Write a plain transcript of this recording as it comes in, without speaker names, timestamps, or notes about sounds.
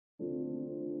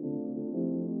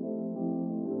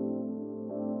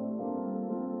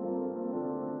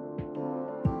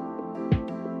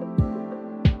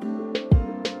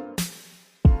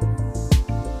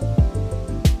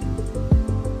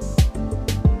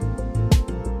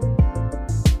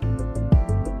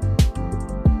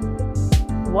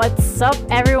What's up,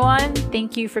 everyone?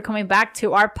 Thank you for coming back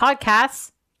to our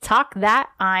podcast, Talk That.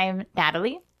 I'm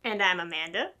Natalie. And I'm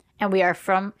Amanda. And we are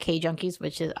from K-Junkies,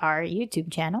 which is our YouTube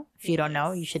channel. If you don't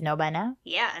know, you should know by now.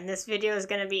 Yeah, and this video is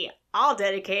going to be all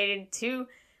dedicated to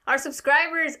our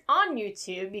subscribers on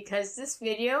YouTube because this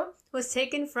video was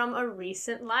taken from a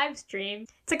recent live stream.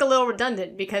 It's like a little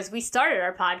redundant because we started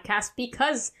our podcast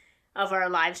because of our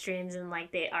live streams and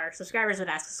our subscribers would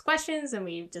ask us questions and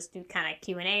we just do kind of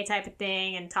Q&A type of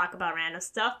thing and talk about random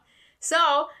stuff.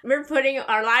 So we're putting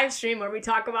our live stream where we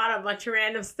talk about a bunch of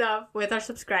random stuff with our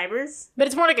subscribers. But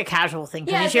it's more like a casual thing.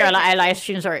 Yeah, usually our live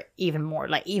streams are even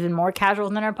more casual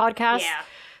than our podcast. Yeah.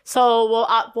 So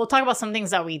we'll talk about some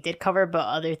things that we did cover, but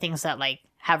other things that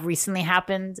have recently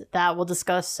happened that we'll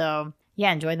discuss. So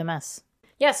yeah, enjoy the mess.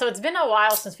 Yeah, so it's been a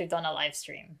while since we've done a live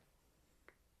stream.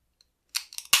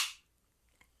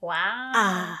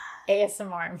 Wow.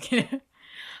 ASMR. I'm kidding.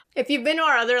 If you've been to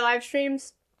our other live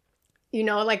streams, you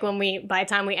know, by the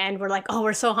time we end, we're like, oh,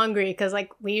 we're so hungry. Because,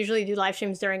 we usually do live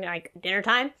streams during, dinner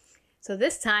time. So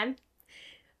this time,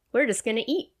 we're just going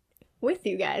to eat with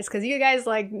you guys. Because you guys,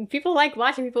 people like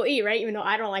watching people eat, right? Even though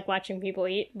I don't like watching people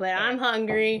eat. But I'm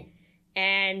hungry.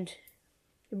 And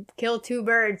kill two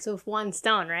birds with one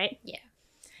stone, right? Yeah.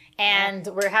 And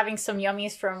we're having some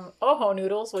yummies from Oho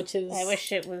Noodles, which is... I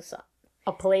wish it was...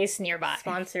 a place nearby.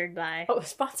 Sponsored by. Oh,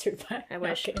 sponsored by. I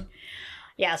wish. Okay.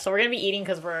 Yeah, so we're going to be eating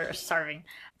because we're starving.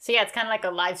 So yeah, it's kind of like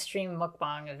a live stream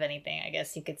mukbang, if anything, I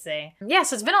guess you could say. Yeah,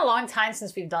 so it's been a long time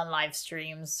since we've done live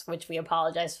streams, which we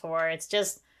apologize for. It's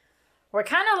just, we're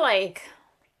kind of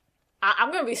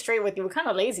I'm going to be straight with you, we're kind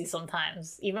of lazy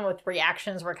sometimes. Even with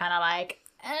reactions, we're kind of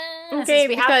okay, since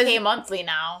we have K-Monthly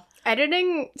now.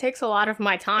 Editing takes a lot of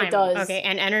my time. It does. Okay,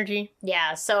 and energy.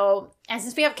 Yeah, so, and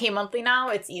since we have K-Monthly now,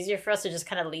 it's easier for us to just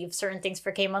kind of leave certain things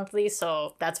for K-Monthly,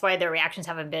 so that's why the reactions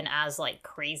haven't been as,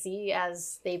 crazy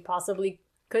as they possibly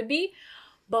could be,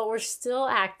 but we're still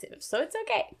active, so it's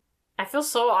okay. I feel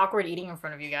so awkward eating in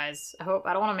front of you guys. I don't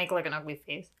want to make, an ugly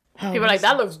face. People are like,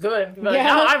 that looks good. People are like,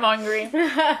 no, I'm hungry.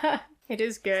 It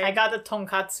is good. I got the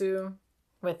tonkatsu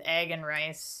with egg and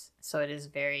rice, so it is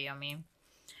very yummy.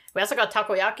 We also got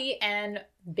takoyaki and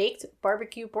baked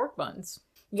barbecue pork buns.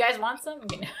 You guys want some?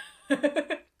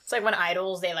 It's like when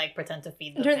idols, they pretend to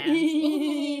feed the fans.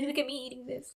 Look at me eating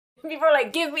this. People are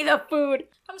like, give me the food.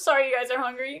 I'm sorry you guys are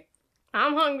hungry.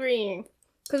 I'm hungry.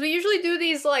 Because we usually do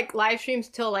these live streams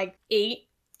till 8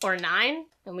 or 9.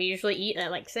 And we usually eat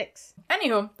at 6.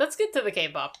 Anywho, let's get to the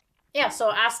K-pop. Yeah, so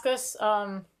ask us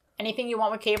anything you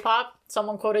want with K-pop.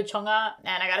 Someone quoted Chungha,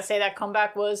 and I gotta say that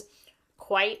comeback was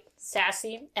quite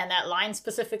sassy, and that line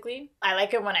specifically, I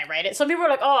like it when I write it. Some people are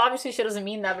like, oh, obviously she doesn't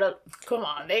mean that, but come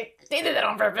on, they did it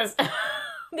on purpose.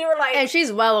 They were like... And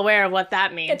she's well aware of what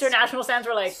that means. International fans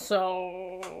were like...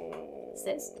 So...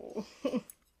 Sis.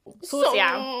 So...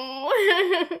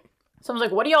 Someone's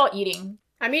like, what are y'all eating?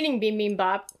 I'm eating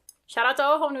bibimbap. Shout out to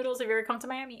Oho Noodles if you ever come to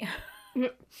Miami.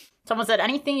 Someone said,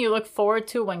 anything you look forward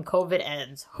to when COVID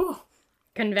ends? Whew.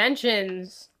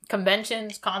 Conventions,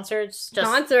 concerts,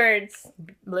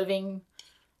 living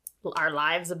our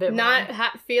lives a bit not more.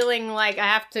 Feeling like I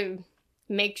have to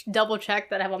double check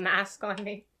that I have a mask on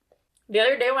me. The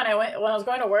other day when I was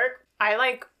going to work,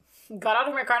 I got out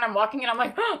of my car and I'm walking and I'm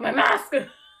like, oh, my mask. I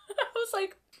was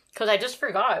like, because I just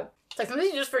forgot. It's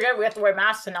sometimes you just forget we have to wear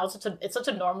masks, and now it's such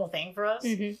a normal thing for us.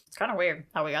 Mm-hmm. It's kind of weird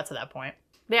how we got to that point.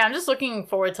 But yeah, I'm just looking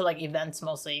forward to events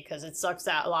mostly because it sucks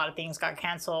that a lot of things got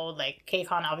canceled.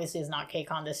 KCON obviously is not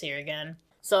KCON this year again.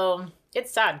 So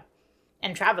it's sad.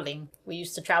 And traveling. We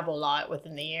used to travel a lot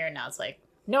within the year, and now it's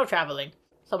no traveling.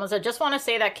 Someone said, just want to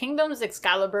say that Kingdom's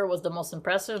Excalibur was the most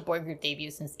impressive boy group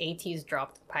debut since ATEEZ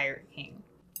dropped Pirate King.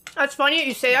 That's funny that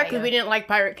you say that because we didn't like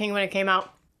Pirate King when it came out.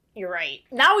 You're right.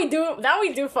 Now we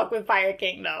do fuck with Pirate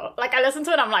King though. I listen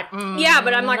to it, I'm like, yeah,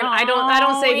 but I'm like, I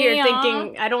don't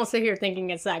sit here thinking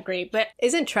it's that great. But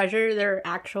isn't Treasure their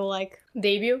actual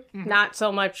debut? Mm-hmm. Not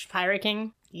so much Pirate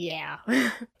King. Yeah.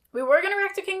 We were gonna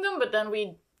react to Kingdom, but then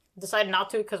we decided not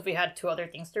to because we had 2 other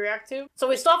things to react to. So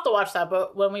we still have to watch that,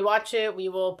 but when we watch it, we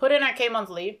will put in our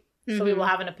K-Monthly, so we will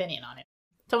have an opinion on it.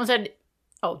 Someone said,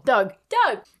 oh, Doug,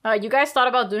 you guys thought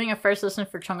about doing a first listen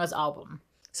for Chungha's album.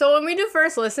 So when we do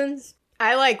first listens,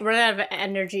 I run out of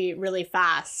energy really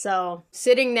fast. So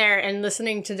sitting there and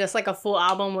listening to just a full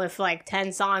album with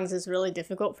 10 songs is really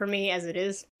difficult for me as it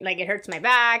is. It hurts my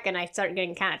back and I start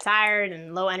getting kind of tired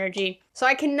and low energy. So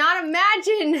I cannot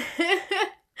imagine.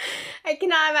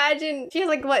 She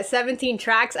has 17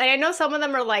 tracks. And I know some of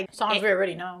them are songs we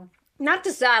already know. Not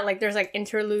just that, there's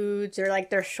interludes or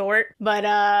they're short. But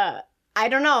I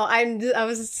don't know. I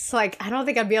was just I don't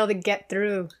think I'd be able to get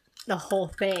through the whole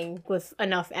thing with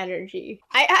enough energy.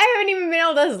 I haven't even been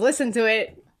able to listen to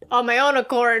it on my own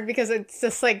accord because it's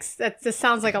just like, that just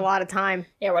sounds like a lot of time.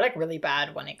 Yeah, we're like really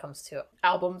bad when it comes to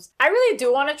albums. I really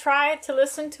do want to try to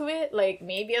listen to it, like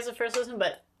maybe as a first listen,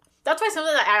 but that's why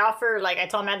something that I offer, like I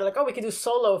tell Amanda, like, oh, we could do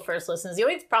solo first listens. The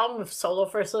only problem with solo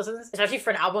first listens, especially for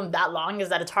an album that long, is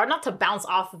that it's hard not to bounce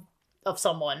off of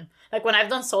someone. Like when I've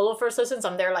done solo first listens,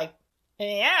 I'm there like,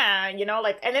 yeah, you know,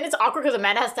 like, and then it's awkward because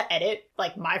Amanda has to edit,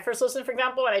 like, my first listen, for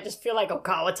example, and I just feel like, oh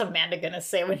god, what's Amanda gonna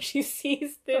say when she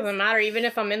sees this? Doesn't matter, even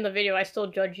if I'm in the video, I still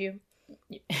judge you.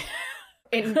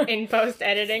 in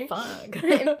post-editing. Fuck.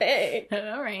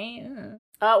 Alright.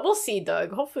 We'll see,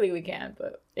 Doug. Hopefully we can,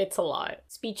 but it's a lot.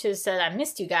 Speeches said, I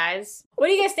missed you guys. What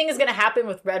do you guys think is gonna happen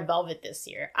with Red Velvet this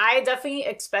year? I definitely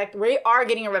expect, we are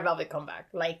getting a Red Velvet comeback.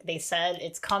 Like they said,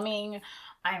 it's coming.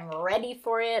 I'm ready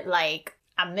for it. Like,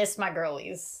 I miss my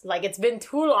girlies. Like, it's been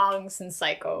too long since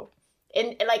Psycho.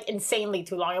 Like, insanely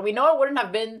too long. And we know it wouldn't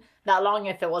have been that long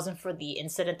if it wasn't for the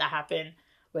incident that happened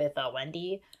with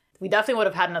Wendy. We definitely would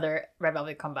have had another Red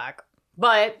Velvet comeback.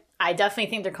 But I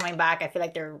definitely think they're coming back. I feel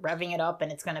like they're revving it up,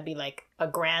 and it's going to be, like, a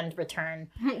grand return.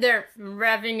 They're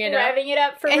revving it up. Revving it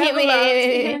up for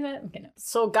Rev.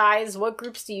 So, guys, what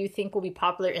groups do you think will be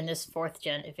popular in this 4th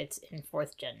gen if it's in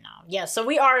 4th gen now? Yeah, so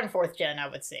we are in 4th gen, I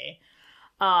would say.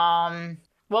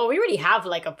 Well, we already have,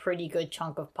 like, a pretty good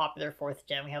chunk of popular 4th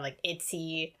gen. We have, like,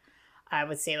 ITZY, I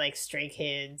would say, like, Stray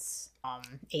Kids,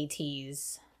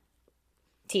 ATEEZ,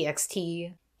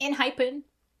 TXT, and Hypen.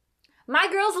 My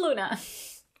girl's Luna.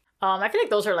 I feel like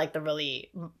those are, like, the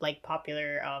really, like,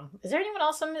 popular, is there anyone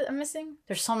else I'm missing?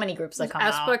 There's so many groups that come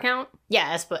out. aespa count?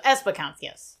 Yeah, aespa counts,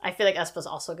 yes. I feel like aespa's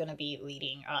also gonna be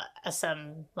leading,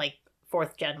 SM, like,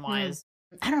 4th gen-wise.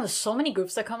 I don't know, there's so many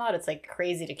groups that come out, it's, like,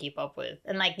 crazy to keep up with.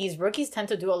 And, like, these rookies tend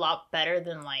to do a lot better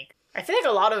than, like... I feel like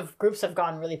a lot of groups have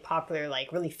gone really popular,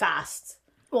 like, really fast.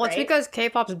 Well, right? It's because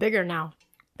K-pop's bigger now.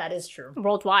 That is true.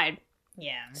 Worldwide.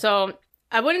 Yeah. So,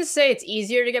 I wouldn't say it's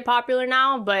easier to get popular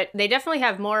now, but they definitely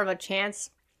have more of a chance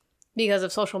because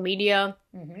of social media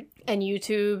and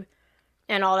YouTube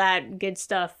and all that good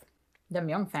stuff. Them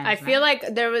young fans, I feel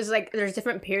like there's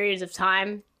different periods of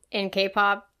time in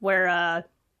K-pop where,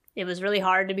 it was really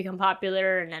hard to become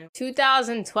popular, and then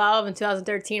 2012 and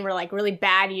 2013 were like really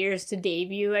bad years to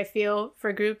debut, I feel,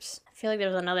 for groups. I feel like there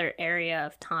was another area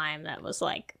of time that was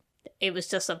like, it was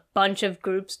just a bunch of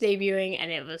groups debuting, and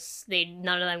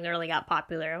none of them really got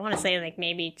popular. I want to say like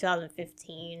maybe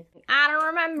 2015. I don't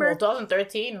remember. Well,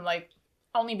 2013, like,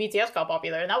 only BTS got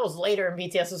popular, and that was later in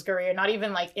BTS's career, not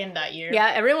even like in that year.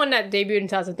 Yeah, everyone that debuted in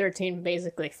 2013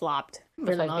 basically flopped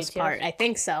for the most part. I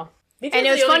think so. BTS and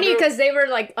it was funny because they were,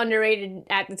 like, underrated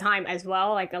at the time as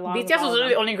well, like, along with BTS was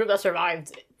literally the only group that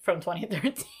survived from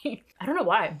 2013. I don't know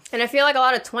why. And I feel like a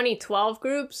lot of 2012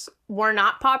 groups were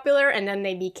not popular, and then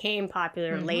they became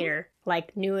popular later,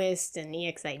 like Newest and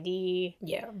EXID.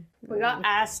 Yeah. We got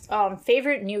asked,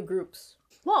 favorite new groups.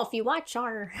 Well, if you watch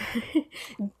our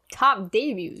top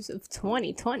debuts of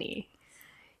 2020...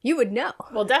 you would know.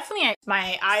 Well, definitely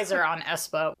my eyes are on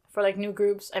aespa for, like, new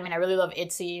groups. I mean, I really love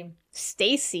ITZY.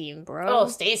 STAYC, bro. Oh,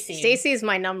 STAYC. STAYC is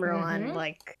my number one,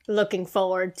 like, looking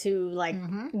forward to, like,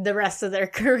 the rest of their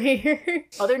career.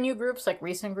 Other new groups, like,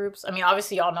 recent groups. I mean,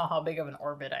 obviously, y'all know how big of an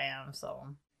orbit I am, so...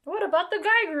 What about the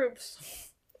guy groups?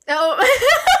 Oh.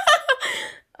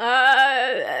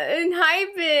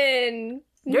 Hypen.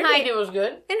 Your debut was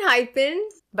good. And Hypen.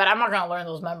 But I'm not gonna learn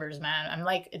those members, man. I'm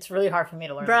like, it's really hard for me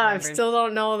to learn Bro, those I members. still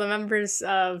don't know the members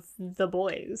of The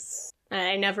Boys. And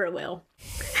I never will.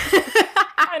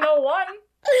 I know one.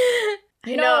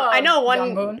 I know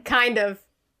one, Jungkook. kind of.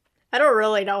 I don't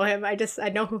really know him. I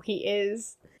know who he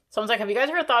is. Someone's like, have you guys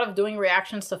ever thought of doing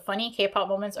reactions to funny K-pop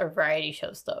moments or variety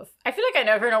show stuff? I feel like I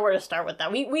never know where to start with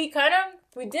that. We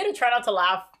did a try not to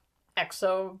laugh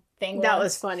EXO thing That once.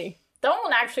 was funny. That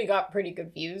one actually got pretty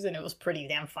good views, and it was pretty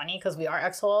damn funny because we are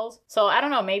EXO-Ls. So I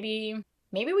don't know, maybe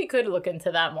we could look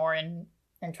into that more and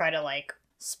try to, like,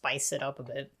 spice it up a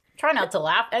bit. Try not to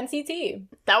laugh. NCT.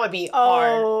 That would be hard.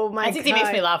 Oh my NCT god.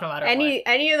 makes me laugh no matter what.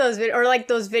 Any of those videos, or like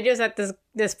those videos that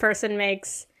this person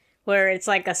makes where it's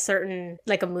like a certain,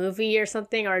 like a movie or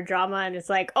something or a drama, and it's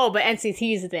like, oh, but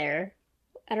NCT's there.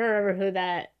 I don't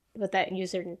remember what that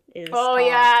user is. Oh called.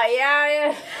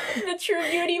 yeah. The True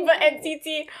Beauty, but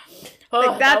NCT. Oh,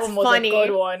 Like, that's that one was funny. a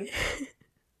good one.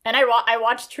 And I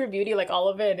watched True Beauty, like, all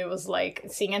of it, and it was like,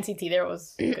 seeing NCT there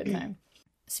was a good time.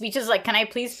 Speeches like, can I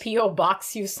please P.O.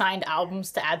 box you signed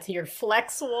albums to add to your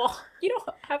flex wall? You don't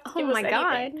have to give us anything.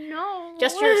 God, no.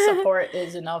 Just your support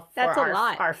is enough That's for a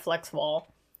lot. our flex wall.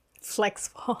 Flex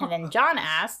wall. And then John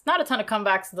asked, not a ton of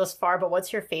comebacks thus far, but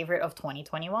what's your favorite of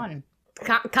 2021?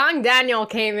 Kong Daniel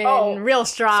came in real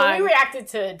strong. So we reacted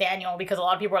to Daniel because a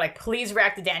lot of people were like, please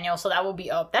react to Daniel. So that will be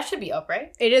up. That should be up,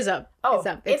 right? It is up. Oh,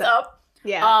 it's up.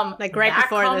 Yeah. Like right that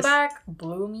before this. comeback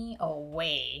blew me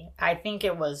away. I think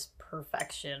it was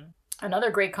perfection.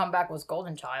 Another great comeback was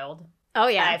Golden Child. Oh,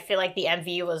 yeah. I feel like the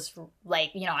MV was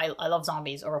like, you know, I love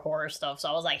zombies or horror stuff. So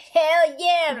I was like, hell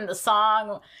yeah. And the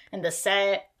song and the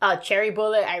set. Cherry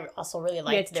Bullet, I also really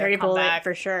liked their Cherry comeback. Bullet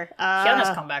for sure.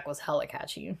 Hyunna's comeback was hella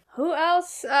catchy. Who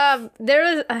else? There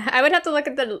was. I would have to look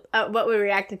at the what we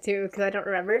reacted to because I don't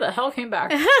remember. Who the hell came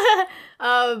back?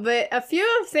 But a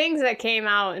few things that came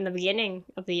out in the beginning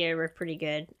of the year were pretty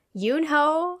good.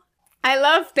 Yoonho, I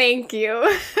love Thank You.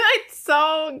 It's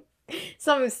so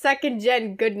some second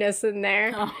gen goodness in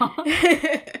there.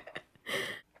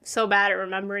 So bad at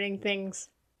remembering things.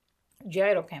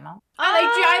 G-Idol came out. I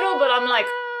like G-Idol, but I'm like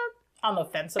on the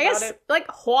fence about I guess it. like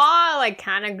Hwa like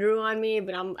kind of grew on me,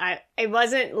 but it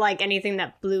wasn't like anything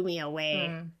that blew me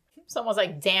away. Someone's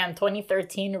like, damn,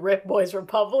 2013 Rip Boys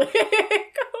Republic.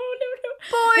 Oh no.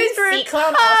 Boys Did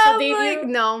C-Clown also debut?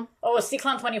 No. Oh,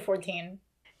 C-Clown 2014.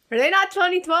 Were they not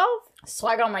 2012?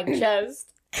 Swag on my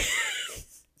chest.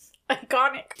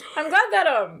 Iconic. I'm glad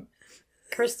that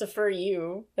Christopher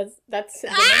Yu. That's the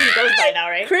name he goes by now,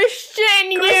 right?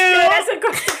 Christian Yu. I said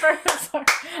Christopher. I'm sorry.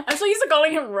 I'm so used to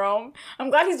calling him Rome. I'm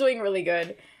glad he's doing really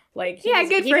good. Like, he good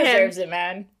for him. He deserves it,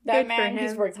 man. That Good for man,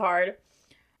 he's him. worked hard.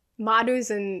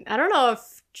 Madu's in. I don't know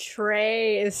if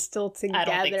Trey is still together I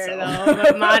don't think so. though,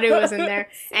 but Madu was in there,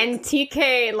 and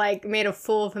TK like made a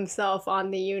fool of himself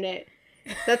on the unit.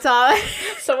 That's all.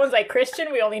 Someone's like,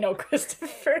 Christian, we only know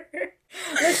Christopher.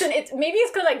 Listen, maybe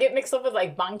it's because I get mixed up with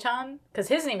like Bangchan, because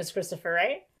his name is Christopher,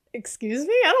 right? Excuse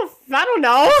me, I don't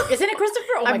know. Isn't it Christopher?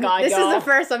 Oh my god, this y'all. is the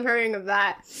first I'm hearing of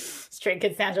that. Straight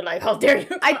Kid fans are like, how dare you?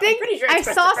 I think I'm pretty sure I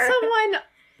it's saw Christopher. someone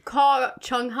call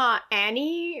Chungha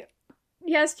Annie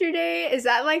yesterday. Is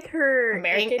that like her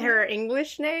American? her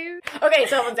English name? Okay,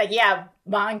 someone's like, yeah,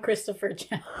 Bang Christopher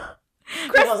Chan.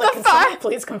 Christopher. I was like, can someone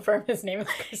please confirm his name is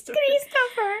Christopher?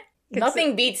 Christopher.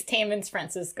 Nothing beats Taemin's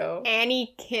Francisco.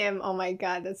 Annie Kim. Oh my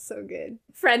god, that's so good.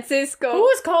 Francisco. Who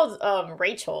is called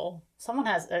Rachel? Someone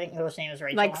has, I think English name is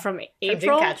Rachel. Like from From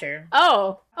April? Dreamcatcher.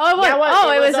 Oh, it was.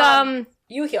 Yeah, it was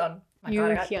Yoohyun.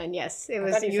 Yoohyun. Yes, it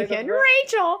was thought you said Yoohyun. the girl.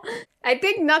 Rachel. I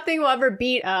think nothing will ever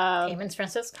beat. Taemin's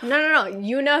Francisco. No.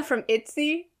 Yuna from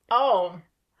ITZY. Oh.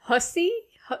 Hussey.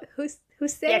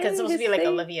 Hussein. Yeah, because it's supposed to be like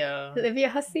Hussein? Olivia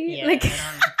Hussey. Yeah. Like I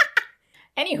don't know.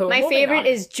 Anywho, my moving favorite on.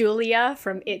 is Julia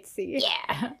from ITZY.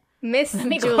 Yeah. Miss Let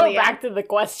me Julia. go back to the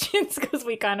questions because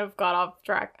we kind of got off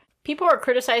track. People are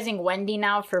criticizing Wendy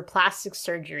now for plastic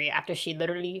surgery after she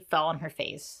literally fell on her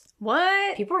face.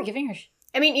 What? People are giving her...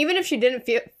 I mean, even if she didn't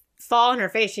fall on her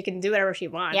face, she can do whatever she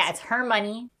wants. Yeah, it's her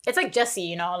money. It's like Jessie,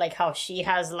 you know, like how she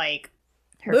has like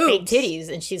her Boobs. fake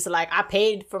titties and she's like, I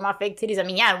paid for my fake titties. I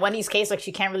mean, yeah, in Wendy's case, like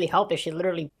she can't really help it. She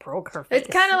literally broke her face.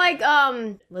 It's kind of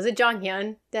like, was it Jong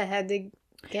Hyun that had to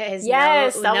get his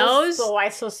yes, that nose? was the Why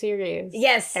So Serious.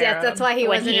 Yes, era. that's why he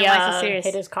When wasn't in Why So Serious.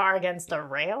 hit his car against a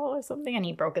rail or something and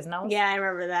he broke his nose. Yeah, I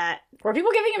remember that. Were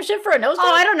people giving him shit for a nose Oh,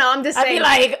 job? I don't know. I'm just I'd be saying.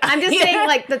 like- I'm just Yeah. saying,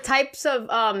 like the types of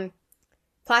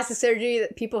plastic surgery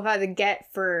that people have had to get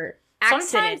for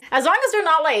accidents. Sometimes, as long as they're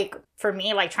not like, for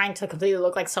me, like trying to completely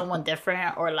look like someone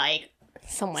different or like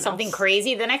something else.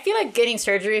 crazy, then I feel like getting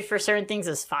surgery for certain things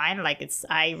is fine. Like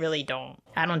I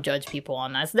don't judge people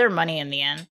on that. It's their money in the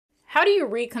end. How do you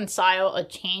reconcile a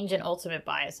change in ultimate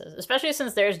biases, especially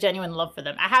since there's genuine love for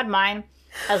them? I had mine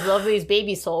as Lovely's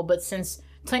baby soul, but since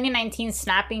 2019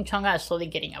 snapping, Chungha is slowly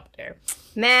getting up there.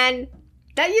 Man,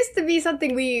 that used to be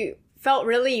something we felt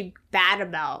really bad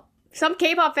about. Some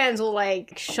K-pop fans will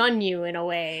like shun you in a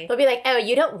way. They'll be like, "Oh,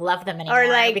 you don't love them anymore, Or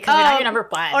like, because you're not your number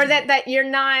one." Or that you're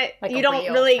not, Like you a don't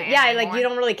real really, fan like anymore. you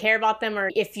don't really care about them, or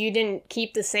if you didn't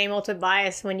keep the same ultimate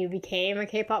bias when you became a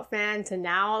K-pop fan to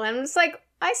now. And I'm just like,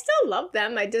 I still love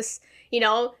them. I just,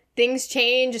 things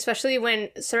change, especially when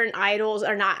certain idols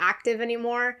are not active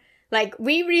anymore. Like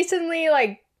we recently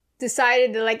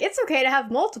decided that it's okay to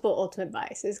have multiple ultimate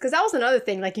biases, because that was another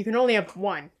thing. Like you can only have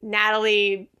one.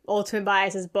 Natalie ultimate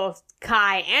bias is both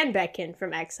Kai and Baekhyun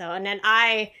from EXO, and then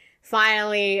I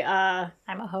finally I'm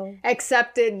a hoe.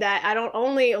 accepted that I don't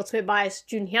only ultimate bias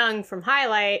Junhyung from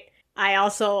Highlight, I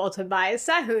also ultimate bias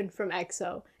Sehun from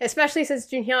EXO, especially since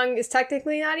Junhyung is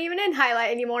technically not even in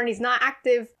Highlight anymore and he's not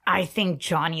active. I think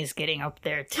Johnny's getting up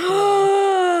there too.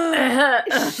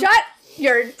 Shut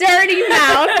your dirty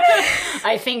mouth.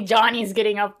 I think Johnny's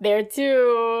getting up there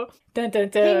too. Dun, dun,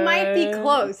 dun. He might be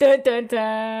close. Dun, dun,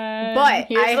 dun. But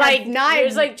here's I like have not-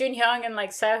 here's like Junhyung and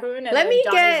like Sehun, and Let then me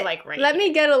Johnny's get like right let here.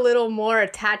 me get a little more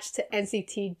attached to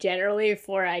NCT generally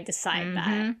before I decide that.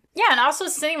 Mhm. Yeah, and also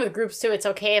same with groups too. It's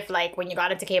okay if like when you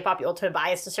got into K-pop, you ultimate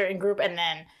bias a certain group, and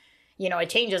then it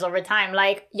changes over time.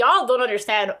 Like y'all don't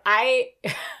understand. I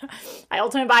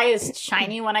ultimate biased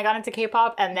Shiny when I got into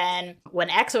K-pop, and then when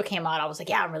EXO came out, I was like,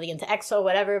 yeah, I'm really into EXO,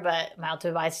 whatever. But my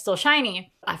ultimate bias is still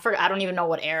Shiny. I don't even know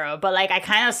what era, but like I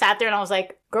kind of sat there and I was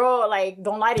like, girl, like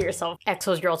don't lie to yourself.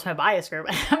 EXO's your ultimate bias group.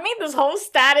 I made this whole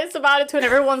status about it too, and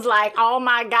everyone's like, oh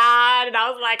my god, and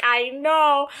I was like, I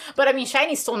know, but I mean,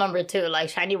 Shiny's still number 2. Like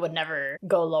Shiny would never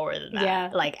go lower than that. Yeah.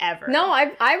 Like ever. No, I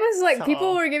was like, So-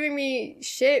 people were giving me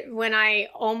shit when I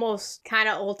almost kind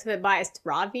of ultimate biased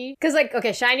Ravi. Because, like,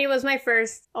 okay, Shiny was my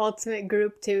first ultimate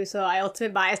group too, so I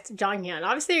ultimate biased Jonghyun.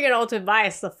 Obviously, you're gonna ultimate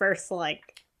bias the first,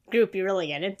 like, group you really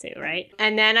get into, right?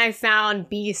 And then I found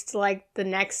Beast, like, the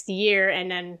next year, and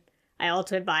then I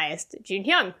ultimate biased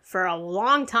Junhyun for a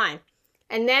long time.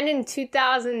 And then in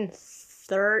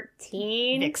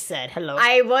 2013... Vic said hello.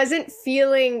 I wasn't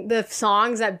feeling the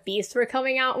songs that Beast were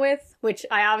coming out with, which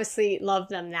I obviously love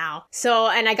them now. So,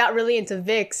 and I got really into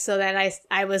Vix, so then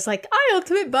I was like, I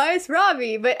ultimate bias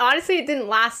Ravi. But honestly, it didn't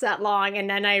last that long, and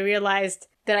then I realized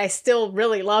that I still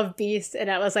really love Beast, and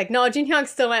I was like, no, Junhyun's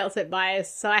still my ultimate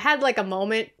bias. So I had like a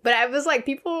moment, but I was like,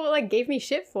 people like gave me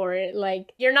shit for it.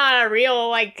 Like, you're not a real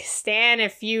like stan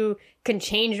if you can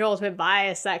change your ultimate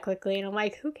bias that quickly. And I'm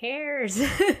like, who cares?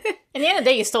 In the end of the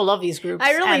day, you still love these groups.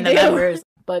 I really and the do. members.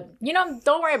 But,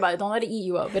 don't worry about it. Don't let it eat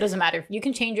you up. It doesn't matter. You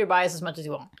can change your bias as much as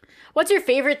you want. What's your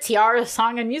favorite Tiara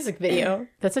song and music video?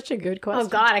 That's such a good question. Oh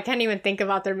god, I can't even think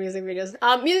about their music videos.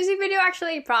 Music video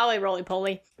actually probably Roly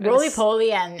Poly. Roly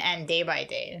Poly and Day by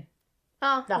Day.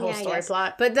 Oh, That whole yeah, I story guess.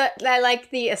 plot. But I like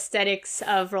the aesthetics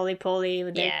of Roly Poly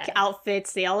with their Yeah.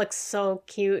 outfits. They all look so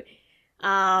cute.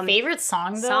 Favorite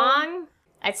song, though? Song?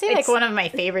 I'd say, like, one of my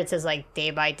favorites is, like,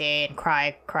 Day by Day and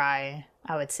Cry, Cry,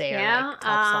 I would say, are, Yeah. like,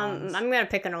 top songs. I'm gonna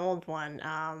pick an old one.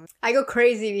 I Go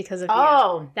Crazy Because of You.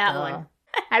 Oh, that duh. one.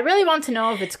 I really want to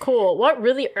know if it's cool. What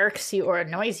really irks you or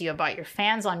annoys you about your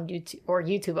fans on YouTube or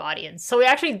YouTube audience? So we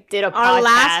actually did a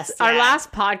podcast. Our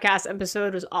last podcast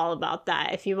episode was all about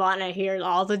that. If you want to hear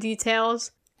all the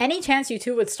details. Any chance you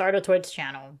two would start a Twitch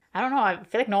channel? I don't know. I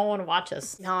feel like no one would watch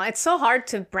us. No, it's so hard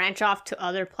to branch off to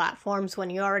other platforms when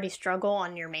you already struggle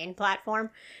on your main platform.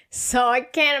 So I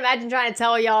can't imagine trying to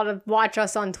tell y'all to watch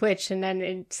us on Twitch, and then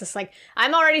it's just like,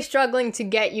 I'm already struggling to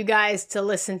get you guys to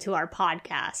listen to our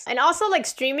podcast. And also, like,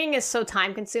 streaming is so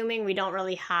time consuming, we don't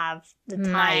really have the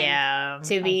time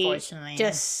to be unfortunately.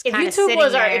 just if kinda YouTube sitting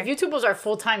was there. if YouTube was our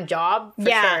full-time job, for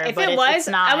Yeah, sure, if but it was, it's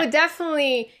not. I would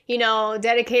definitely,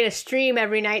 dedicate a stream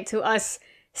every night to us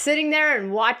sitting there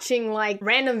and watching like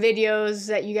random videos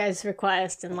that you guys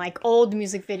request and like old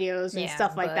music videos and Yeah,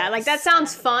 stuff like but that. Like that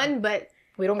sounds fun, but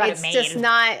We don't got it's it made just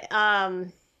not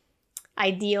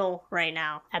ideal right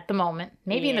now. at the moment.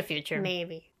 Maybe in Yeah, the future.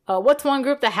 Maybe. What's one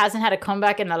group that hasn't had a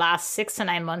comeback in the last 6 to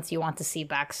 9 months you want to see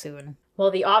back soon?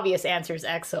 Well, the obvious answer is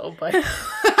EXO, but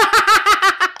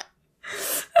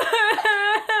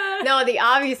No, the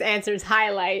obvious answer is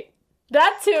Highlight.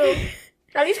 that too.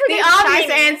 At least we're The getting obvious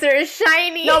Shiny. answer is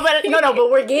Shiny. No, but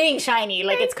we're getting Shiny.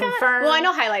 Like it's confirmed. Well, I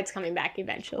know Highlight's coming back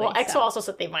eventually. Well, EXO so. also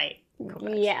said they might. come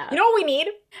back. Yeah. You know what we need?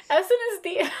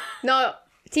 SNSD. No,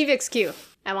 TVXQ.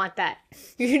 I want that.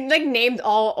 You like named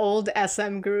all old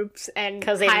SM groups and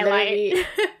Because they Highlight.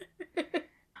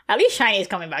 At least Shiny is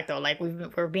coming back though. Like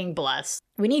we're being blessed.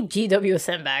 We need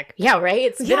GWSM back. Yeah, right.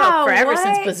 It's been up forever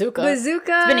since Bazooka.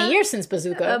 Bazooka. It's been a year since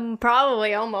Bazooka.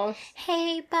 Probably almost.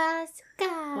 Hey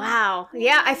Bazooka. Wow.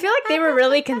 Yeah, I feel like they were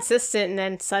really consistent, and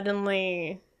then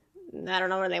suddenly, I don't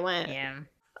know where they went. Yeah.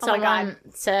 Oh my Someone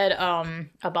said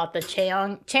about the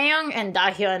Chaeyoung and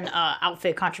Dahyun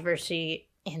outfit controversy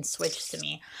in Switch to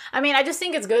me. I mean, I just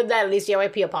think it's good that at least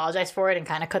JYP apologized for it and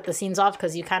kind of cut the scenes off,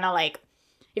 because you kind of like,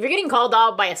 if you're getting called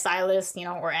out by a stylist,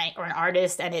 or an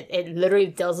artist, and it literally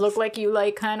does look like you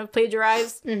like kind of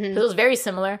plagiarized, Mhm. it was very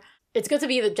similar. It's good to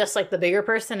be just like the bigger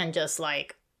person and just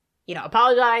like,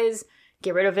 apologize,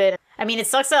 get rid of it. I mean, it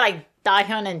sucks that like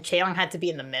Dahyun and Chaeyoung had to be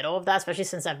in the middle of that, especially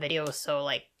since that video was so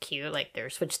like cute, like their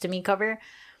Switch to Me cover.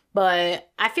 But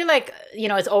I feel like,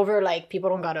 it's over, like people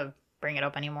don't gotta bring it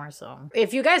up anymore. So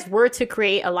if you guys were to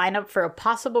create a lineup for a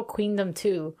possible Queendom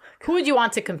 2, who would you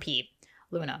want to compete?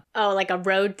 Luna. Oh, like a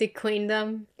road to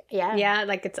Queendom. Yeah. Yeah,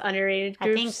 like it's underrated I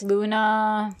groups. think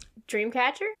Luna,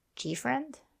 Dreamcatcher.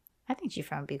 G-Friend. I think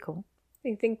G-Friend would be cool.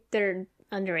 I think they're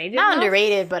underrated. Not enough?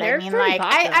 underrated, but They're I mean, pretty like,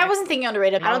 popular. I wasn't thinking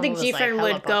underrated. I don't think Malibu was, GFriend like,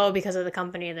 would hella go popular. because of the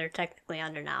company they're technically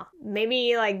under now.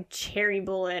 Maybe like Cherry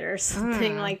Bullet or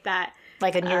something like that.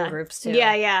 Like in newer groups too.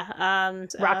 Yeah.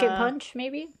 Rocket Punch,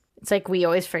 maybe? It's like we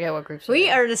always forget what groups We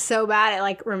are. are just so bad at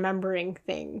like remembering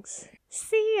things.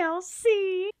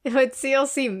 CLC. Would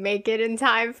CLC make it in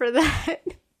time for that?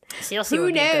 CLC Who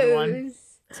would be a good one. knows?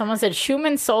 Someone said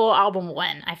Schumann's solo album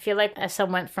when? I feel like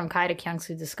some went from Kai to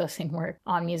Kyungsu discussing work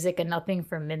on music and nothing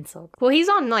from Minseok. Well,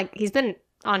 he's been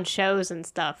on shows and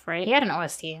stuff, right? He had an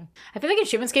OST. I feel like in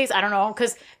Schumann's case, I don't know,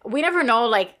 because we never know,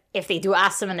 like, if they do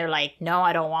ask them and they're like, no,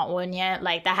 I don't want one yet.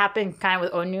 Like, that happened kind of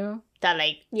with Onu, that,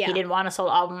 like, he didn't want a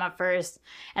solo album at first.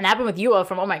 And that happened with Yua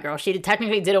from Oh My Girl. She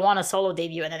technically didn't want a solo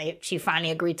debut, and then she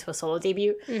finally agreed to a solo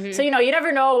debut. Mm-hmm. So, you know, you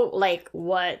never know, like,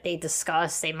 what they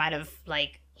discussed. They might have,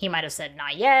 like, he might have said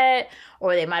not yet,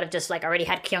 or they might have just, like, already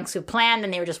had Kyungsu planned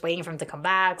and they were just waiting for him to come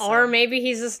back. So. Or maybe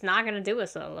he's just not gonna do a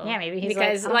solo. Yeah, maybe he's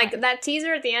because like, that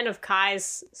teaser at the end of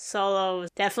Kai's solo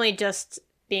is definitely just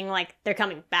being like they're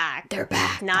coming back. They're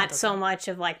back. Not so much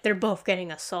of like they're both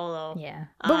getting a solo. Yeah,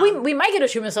 but we might get a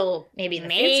Schumann solo maybe in the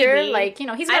future. Like, you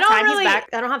know, he's got time. He's back.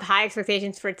 I don't have high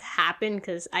expectations for it to happen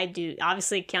because I do.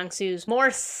 Obviously, Kyungsu's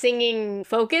more singing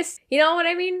focused. You know what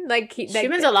I mean? Like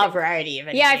Schumann's a lot of variety. If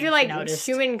anything, yeah, I feel like noticed.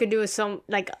 Schumann could do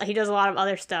he does a lot of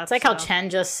other stuff. It's like how Chen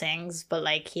just sings, but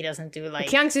like he doesn't do like.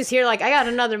 Kyungsu's here like I got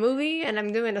another movie and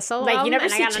I'm doing a solo. Like you never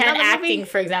album, see Chen acting,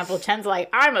 for example. Chen's like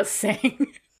I'm a sing.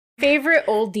 Favorite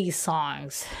oldie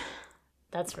songs?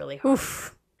 That's really hard.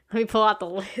 Oof. Let me pull out the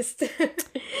list.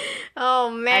 Oh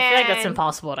man, I feel like that's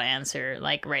impossible to answer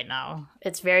like right now.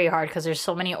 It's very hard because there's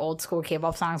so many old school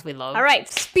K-pop songs we love. All right,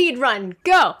 speed run,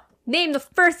 go. Name the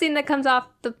first thing that comes off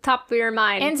the top of your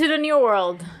mind. Into the New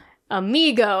World.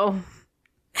 Amigo.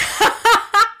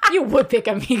 You would pick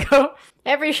Amigo.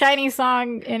 Every shiny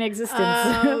song in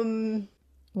existence.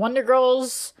 Wonder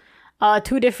Girls.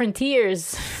 Two Different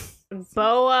Tears.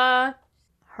 Boa,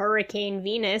 Hurricane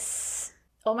Venus.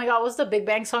 Oh my god, what's the Big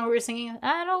Bang song we were singing?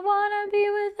 I don't wanna be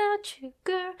without you,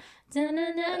 girl.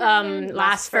 Da-na-na-na-na.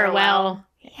 Last Farewell.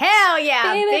 Hell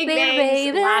yeah, Baby, Big baby, Bang's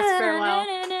baby. Last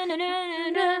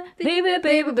Farewell. Baby,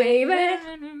 baby, baby.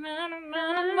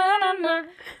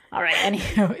 Alright,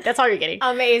 anyway, that's all you're getting.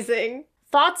 Amazing.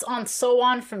 Thoughts on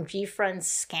So-On from GFriend's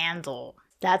Scandal.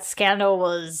 That scandal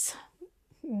was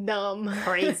Dumb.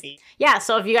 crazy. Yeah,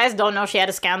 so if you guys don't know, she had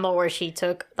a scandal where she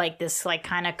took like this like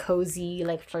kind of cozy,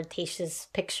 like flirtatious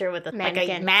picture with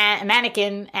Mannequin. like a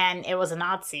mannequin, and it was a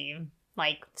Nazi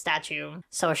like statue.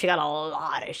 So she got a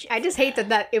lot of shit. I just hate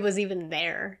that it was even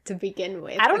there to begin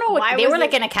with. I don't know why what they was were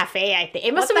like it- in a cafe. I think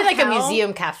it must What have been the like a hell?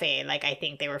 museum cafe. Like I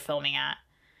think they were filming at,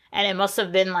 and it must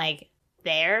have been like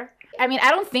there. I mean,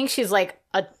 I don't think she's like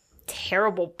a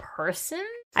terrible person.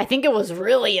 I think it was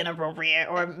really inappropriate,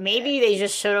 or maybe they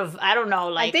just should have. I don't know.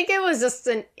 Like I think it was just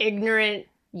an ignorant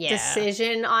yeah.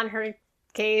 decision on her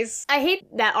case. I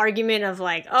hate that argument of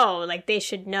like, oh, like they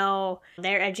should know,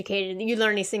 they're educated, you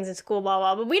learn these things in school, blah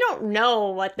blah, but we don't know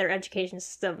what their education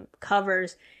system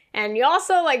covers. And you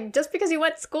also, like, just because you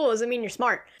went to school doesn't mean you're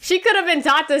smart. She could have been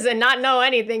taught this and not know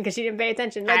anything because she didn't pay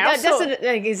attention. Like, just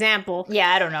an example. Yeah,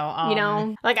 I don't know. You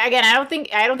know? like again, I don't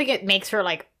think it makes her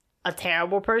like a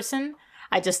terrible person.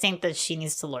 I just think that she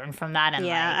needs to learn from that. And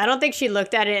Yeah, like, I don't think she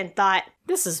looked at it and thought,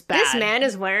 this is bad. this man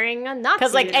is wearing a Nazi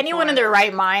because like anyone in uniform. their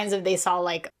right minds, if they saw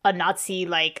like a Nazi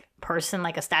like person,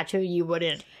 like a statue, you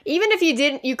wouldn't. Even if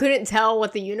you couldn't tell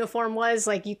what the uniform was.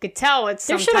 Like you could tell it's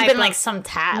There some should have type been of like some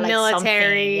like military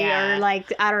something, yeah. or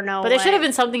like I don't know. But there should have what.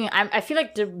 been something. I feel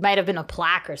like there might have been a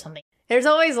plaque or something. There's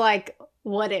always like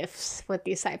what ifs with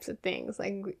these types of things.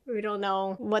 Like we don't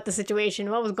know what the situation,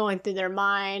 what was going through their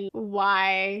mind,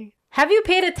 why. Have you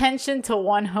paid attention to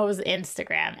Wonho's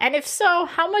Instagram? And if so,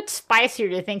 how much spicier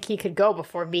do you think he could go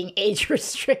before being age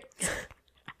restricted?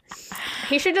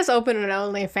 He should just open an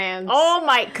OnlyFans. Oh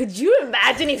my, could you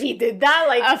imagine if he did that?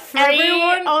 Like a free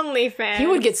everyone, OnlyFans. he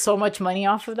would get so much money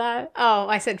off of that. Oh,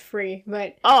 I said free,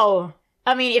 but Oh,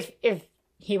 I mean, if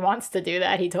he wants to do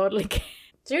that, he totally can.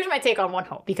 So here's my take on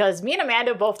Wonho, because me and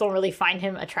Amanda both don't really find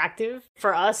him attractive.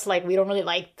 For us, like, we don't really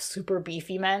like super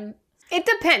beefy men. it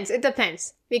depends. It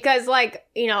depends because, like,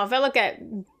 you know, if I look at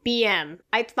BM,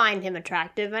 I find him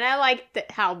attractive, and I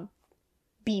like how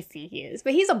beefy he is.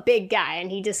 But he's a big guy,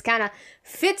 and he just kind of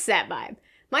fits that vibe.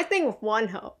 My thing with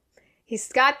Wonho, he's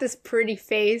got this pretty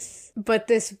face, but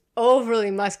this overly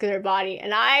muscular body,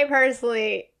 and I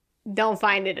personally don't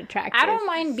find it attractive. I don't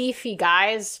mind beefy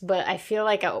guys, but I feel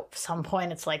like at some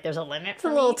point it's like there's a limit It's for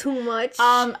a me. little too much.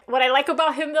 What I like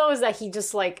about him though is that he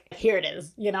just like, here it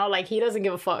is, you know, like he doesn't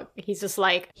give a fuck. He's just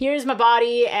like, here's my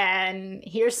body and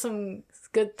here's some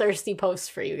good thirsty posts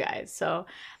for you guys. So,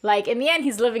 like, in the end,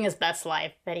 he's living his best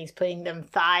life. That he's putting them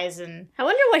thighs and. I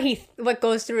wonder what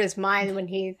goes through his mind when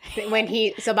he's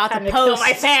about to kill post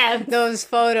my fans. those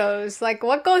photos. Like,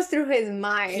 what goes through his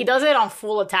mind? He does it on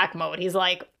full attack mode. He's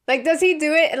like, does he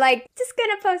do it like, just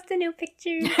gonna post a new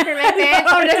picture for my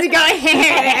fans? Or does he go,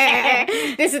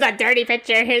 this is a dirty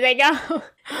picture, here they go?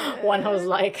 one who's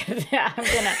like, yeah, I'm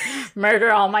gonna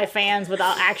murder all my fans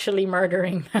without actually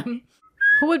murdering them.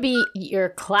 Who would be your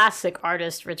classic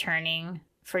artist returning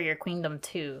for your Queendom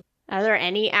 2? Are there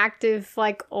any active,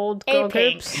 like, old girl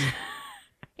groups?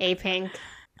 A-Pink.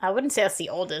 I wouldn't say that's the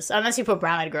oldest, unless you put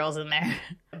Brown Eyed Girls in there.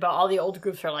 But all the old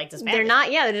groups are like disbanded. They're not,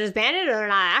 they're disbanded or they're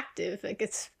not active. Like,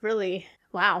 it's really,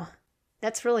 wow.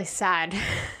 That's really sad.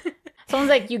 Someone's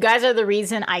like, you guys are the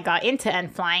reason I got into N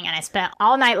Flying, and I spent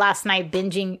all night last night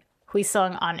binging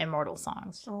Huisung on Immortal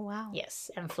songs. Oh, wow. Yes,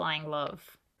 N Flying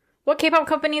love. What K-pop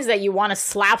companies that you want to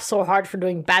slap so hard for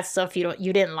doing bad stuff you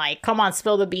didn't like? Come on,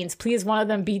 spill the beans. Please, one of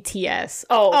them be TS.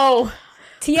 Oh.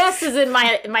 TS is in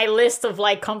my list of,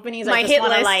 like, companies I just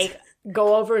want to, like,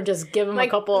 go over and just give them a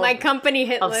couple my company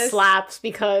hit of list. Slaps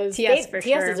because TS TS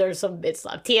sure. deserves some bit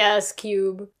slap. TS,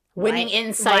 Cube, Winning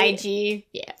Insight. YG.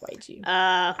 Yeah, YG.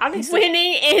 Obviously.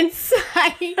 Winning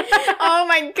Insight. Oh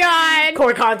my god.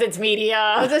 Core Contents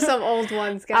Media. Those are some old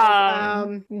ones,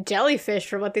 guys. Jellyfish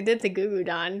for what they did to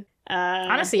Gugudan.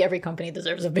 Honestly, every company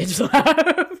deserves a bitch slap.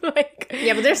 Like,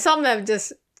 yeah, but there's some that have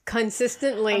just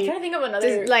consistently I'm trying to think of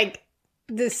another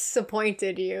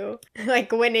disappointed you.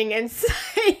 Like Winning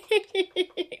Insight.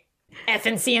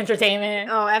 FNC Entertainment.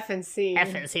 Oh, FNC.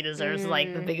 FNC deserves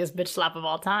like the biggest bitch slap of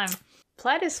all time.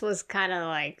 Pledis was kind of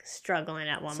like struggling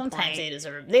at one Sometimes point. they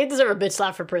deserve a bitch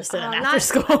slap for Pristin and After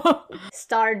School.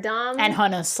 Stardom. And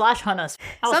Hunus.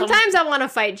 Sometimes I want to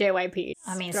fight JYP.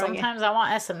 I mean, sometimes I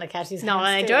want SM to catch these No,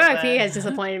 hands too, JYP has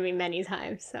disappointed me many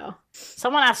times, so.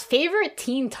 Someone asked, favorite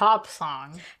Teen Top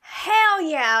song? Hell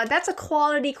yeah, that's a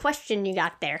quality question you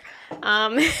got there.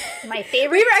 My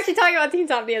favorite... We were actually talking about Teen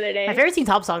Top the other day. My favorite Teen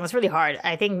Top song, that's really hard.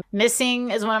 I think Missing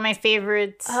is one of my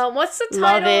favoots. What's the title?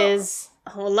 Love Is...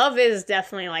 Oh, Love Is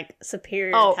definitely like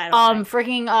superior title.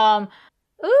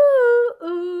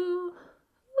 Ooh.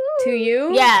 To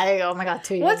You? Yeah, there you go. Oh my god,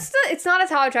 To You. It's not a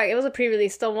title track. It was a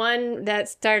pre-release. The one that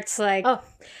starts like... Oh,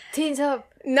 Teen Top.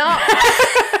 No.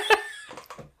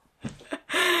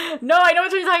 No, I know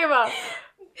what you're talking about.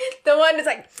 The one that's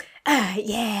like...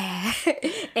 yeah.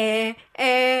 Yeah,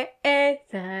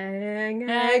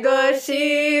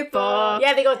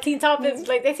 they go Teen Top is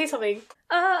like they say something.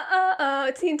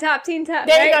 Teen Top. There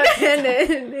right? you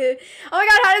go. Oh my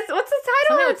god, what's the title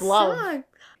Something of with the love. song?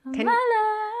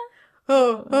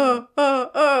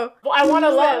 Oh. I want to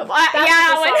love.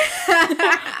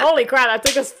 Holy crap, that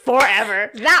took us forever.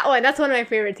 That one, that's one of my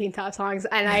favorite Teen Top songs,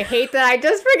 and I hate that I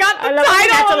just forgot the title. I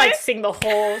have to like sing the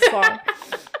whole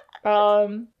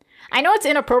song. I know it's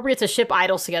inappropriate to ship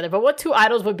idols together, but what two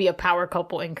idols would be a power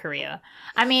couple in Korea?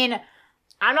 I mean,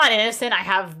 I'm not innocent. I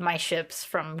have my ships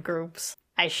from groups.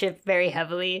 I ship very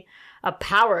heavily. A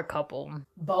power couple.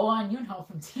 Boa and Yoonho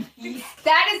from TV.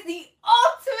 That is the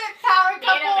ultimate power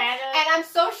couple, and I'm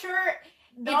so sure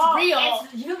it's real.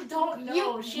 You don't know. We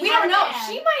don't know.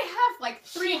 She might have like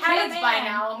 3 kids by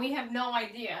now, and we have no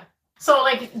idea. So,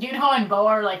 like, Yoonho and Boa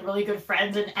are, like, really good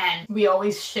friends, and we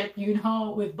always ship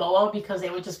Yoonho with Boa because they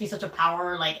would just be such a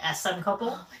power, like, SM couple.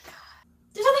 Oh, my God.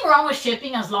 There's nothing wrong with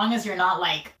shipping as long as you're not,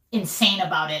 like, insane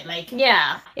about it. Like,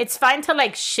 yeah. It's fine to,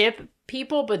 like, ship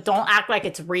people, but don't act like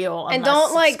it's real and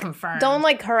don't, like, confirmed. Don't,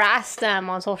 like, harass them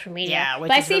on social media. Yeah, which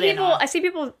but is really annoying. I see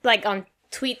people, like,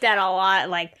 tweet that a lot,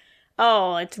 like,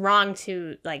 oh, it's wrong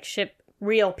to, like, ship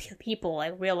real people,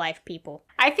 like real life people.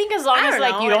 I think as long as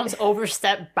like you don't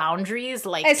overstep boundaries,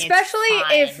 like especially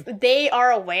if they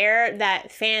are aware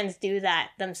that fans do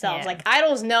that themselves. Yeah. Like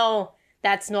idols know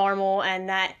that's normal and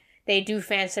that they do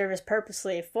fan service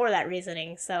purposely for that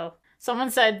reasoning. So someone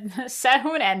said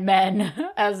Sehun and Men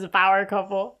as the power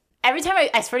couple. Every time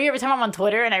I swear to you, every time I'm on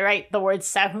Twitter and I write the word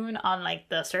Sehun on like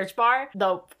the search bar,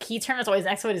 the key term that's always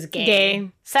next to it is gay.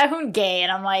 Sehun gay,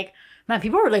 and I'm like, man,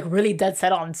 people were like really dead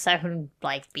set on Sehun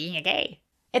like being a gay.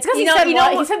 It's because he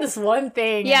said this one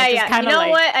thing. Yeah. You know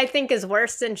what I think is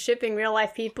worse than shipping real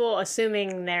life people,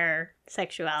 assuming their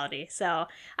sexuality. So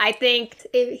I think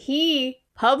if he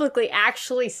publicly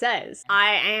actually says,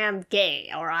 I am gay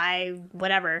or I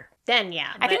whatever, then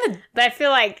yeah. But I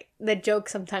feel like the joke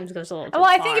sometimes goes a little too far.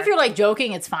 I think if you're like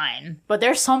joking, it's fine. But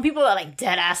there's some people that like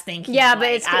dead ass think he's, but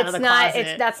like, it's not.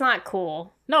 That's not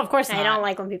cool. No, of course not. I don't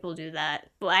like when people do that.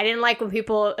 Well, I didn't like when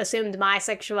people assumed my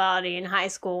sexuality in high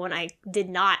school when I did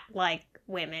not like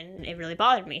women. It really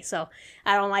bothered me. So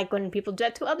I don't like when people do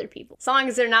that to other people. As long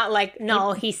as they're not like,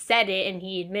 no, he said it and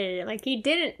he admitted it. Like, he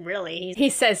didn't really. He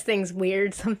says things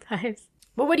weird sometimes.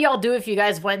 What would y'all do if you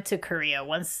guys went to Korea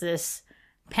once this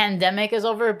pandemic is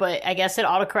over? But I guess it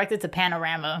autocorrected to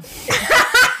panorama.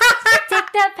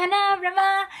 Take the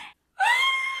panorama.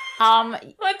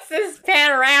 Once this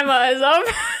panorama is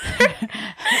over,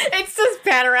 it's just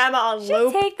panorama on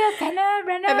loop. Take the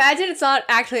panorama. Imagine it's not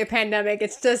actually a pandemic.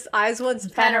 It's just Eyes Once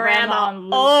panorama on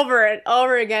loop. over and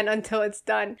over again until it's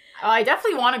done. I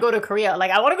definitely want to go to Korea. Like,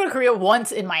 I want to go to Korea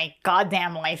once in my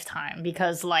goddamn lifetime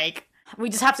because, like, we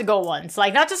just have to go once.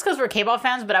 Like, not just because we're K-pop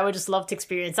fans, but I would just love to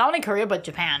experience not only Korea, but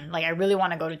Japan. Like, I really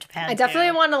want to go to Japan. I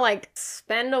definitely want to, like,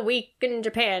 spend a week in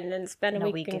Japan and spend a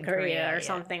week in Korea or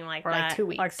something like or that. Or like 2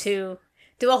 weeks. Or 2.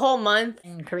 Do a whole month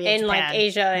in Korea, in, like,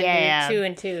 Asia and do 2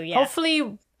 and 2, yeah.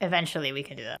 Hopefully, eventually we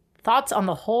can do that. Thoughts on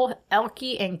the whole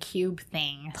Elky and Cube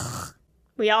thing?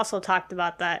 We also talked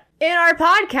about that in our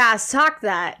podcast, Talk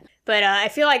That. But I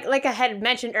feel like I had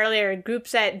mentioned earlier,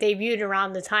 groups that debuted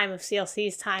around the time of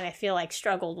CLC's time, I feel like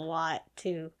struggled a lot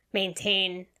to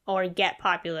maintain or get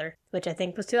popular, which I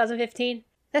think was 2015.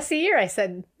 That's the year I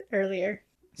said earlier.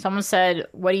 Someone said,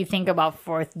 what do you think about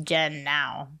 4th Gen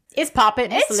now? It's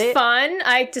poppin'. It's lit. Fun.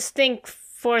 I just think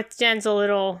 4th Gen's a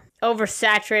little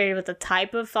oversaturated with the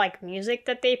type of, like, music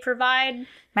that they provide.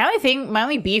 My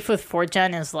only beef with 4th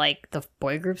Gen is, like, the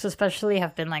boy groups especially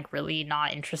have been, like, really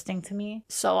not interesting to me.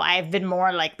 So I've been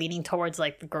more, like, leaning towards,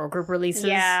 like, the girl group releases.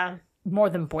 Yeah. More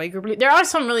than boy group. There are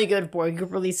some really good boy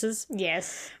group releases.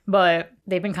 Yes. But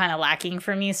they've been kind of lacking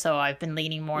for me, so I've been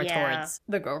leaning more towards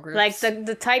the girl groups. Like,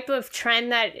 the type of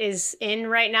trend that is in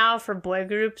right now for boy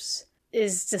groups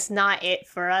is just not it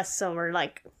for us, so we're,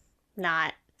 like,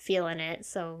 not feeling it.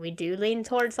 So we do lean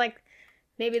towards, like,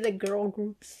 maybe the girl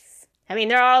groups. I mean,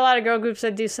 there are a lot of girl groups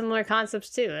that do similar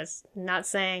concepts, too. It's not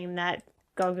saying that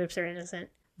girl groups are innocent.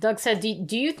 Doug said,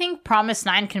 do you think Promise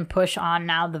 9 can push on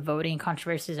now the voting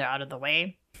controversies are out of the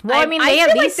way? Well, I mean, I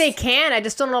feel like they can. I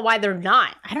just don't know why they're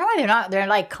not. I don't know why they're not. They're,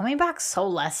 like, coming back so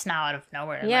less now out of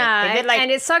nowhere. Yeah,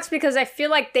 and it sucks because I feel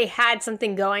like they had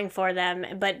something going for them,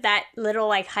 but that little,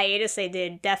 like, hiatus they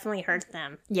did definitely hurt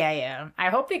them. Yeah. I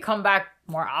hope they come back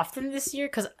more often this year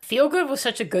because Feel Good was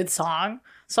such a good song.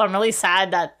 So I'm really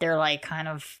sad that they're, like, kind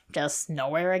of just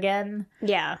nowhere again.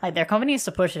 Yeah. Like, their company needs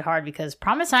to push it hard because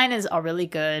Promise 9 is a really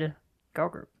good girl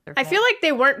group. I feel like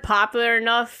they weren't popular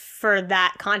enough for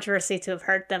that controversy to have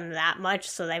hurt them that much,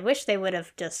 so I wish they would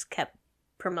have just kept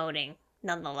promoting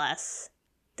nonetheless,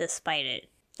 despite it.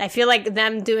 I feel like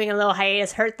them doing a little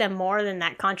hiatus hurt them more than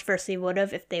that controversy would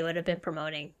have if they would have been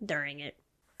promoting during it.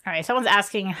 All right, someone's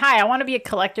asking, hi, I want to be a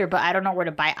collector, but I don't know where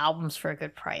to buy albums for a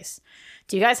good price.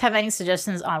 Do you guys have any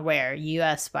suggestions on where?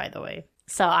 US, by the way.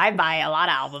 So I buy a lot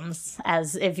of albums.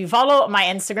 As if you follow my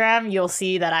Instagram, you'll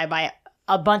see that I buy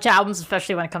a bunch of albums,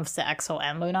 especially when it comes to EXO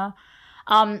and Luna.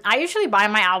 I usually buy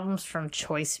my albums from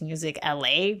Choice Music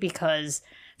LA because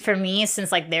for me,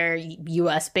 since like they're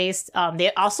US based,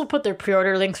 they also put their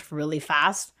pre-order links really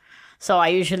fast. So I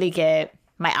usually get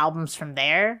my albums from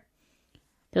there.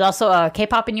 There's also a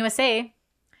K-Pop in USA,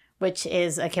 which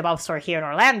is a K-pop store here in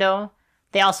Orlando.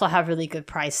 They also have really good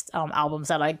priced albums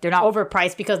that like they're not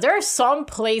overpriced because there are some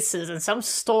places and some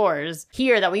stores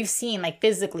here that we've seen like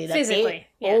physically that they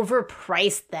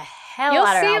overpriced the hell You'll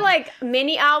out of see albums. like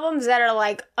mini albums that are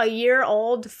like a year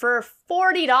old for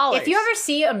 $40. If you ever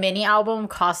see a mini album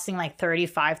costing like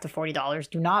 $35 to $40,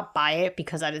 do not buy it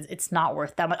because it's not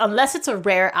worth that much unless it's a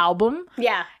rare album.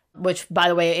 Yeah. Which, by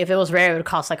the way, if it was rare, it would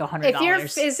cost like $100. If you're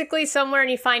physically somewhere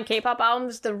and you find K-pop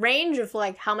albums, the range of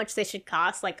like how much they should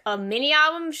cost, like a mini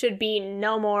album should be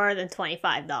no more than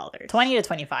 $25. 20 to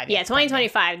 25. Yeah, 20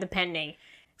 25 depending.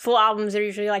 Full albums are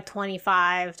usually like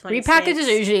 25, 26. Repackages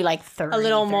are usually like 30. A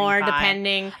little more 35.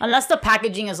 depending. Unless the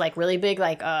packaging is like really big,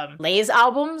 like Lay's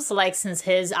albums, like since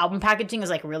his album packaging is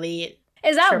like really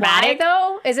Is that dramatic. why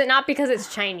though? Is it not because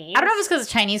it's Chinese? I don't know if it's because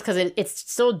it's Chinese, because it's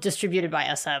still distributed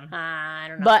by SM. I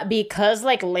don't know. But because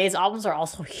like Lay's albums are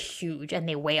also huge and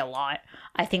they weigh a lot,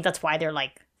 I think that's why they're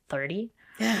like 30.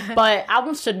 But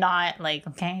albums should not like,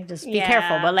 okay, just be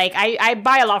careful. But like I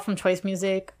buy a lot from Choice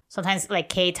Music. Sometimes like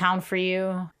K-Town for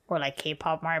You or like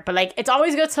K-Pop Mart. But like it's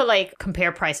always good to like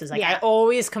compare prices. Like I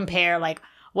always compare like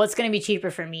what's going to be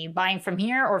cheaper for me buying from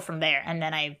here or from there. And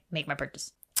then I make my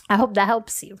purchase. I hope that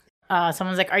helps you.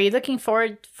 Someone's like, are you looking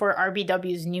forward for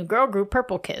RBW's new girl group,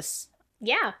 Purple Kiss?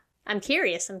 Yeah, I'm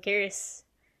curious.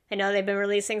 I know they've been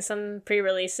releasing some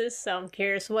pre-releases, so I'm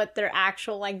curious what their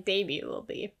actual like debut will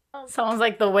be. Someone's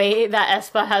like, the way that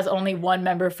aespa has only one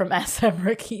member from SM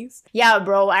Rookies. Yeah,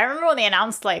 bro. I remember when they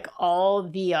announced like all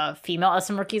the female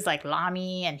SM Rookies like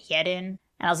Lami and Hyerin.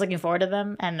 and I was looking forward to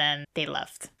them, and then they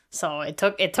left. So it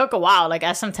took a while. Like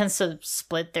SM tends to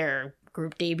split their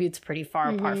group debuts pretty far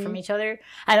apart from each other.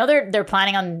 I know they're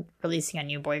planning on releasing a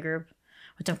new boy group,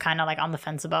 which I'm kind of like on the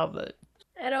fence about, but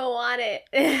I don't want it.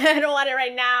 I don't want it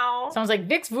right now. sounds like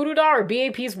Vic's Voodoo Doll or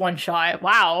BAP's One Shot.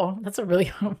 Wow, that's a really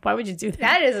why would you do that?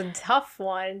 That is a tough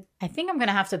one. I think I'm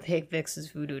gonna have to pick Vic's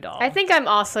Voodoo Doll. I think I'm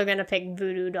also gonna pick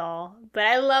Voodoo Doll, but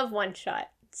I love One Shot.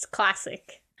 It's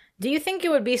classic. Do you think it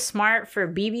would be smart for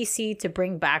BBC to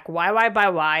bring back YY by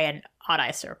Y and Odd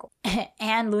Eye Circle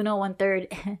and Luna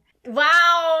 1/3?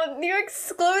 Wow, you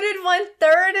excluded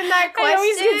 1/3 in that question. I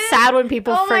always get sad when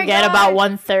people Oh my forget God. about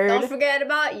Don't 1/3 forget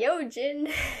about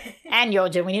Yojin. and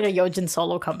Yojin. We need a Yojin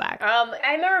solo comeback.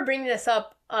 I remember bringing this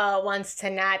up once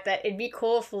to Nat that it'd be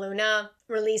cool if Luna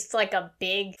released like a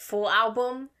big full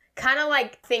album. Kind of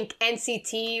like think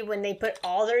NCT when they put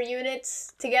all their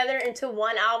units together into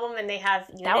one album and they have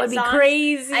unit That would be songs.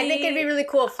 crazy. I think it'd be really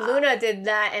cool if Luna did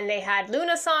that and they had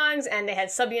Luna songs and they had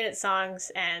subunit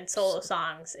songs and solo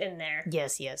songs in there.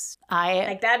 Yes.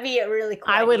 Like that'd be a really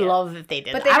cool I would idea. love if they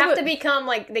did. But they I have would- to become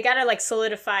like they gotta like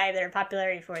solidify their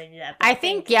popularity before they do that. But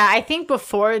I think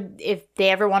before, if they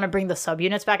ever want to bring the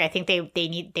subunits back, I think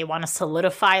they want to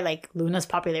solidify like Luna's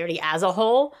popularity as a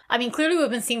whole. I mean, clearly we've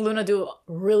been seeing Luna do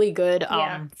really good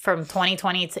Yeah. from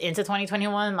 2020 into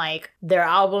 2021. Like their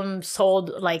album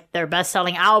sold like their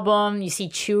best-selling album. You see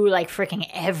Chu like freaking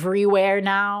everywhere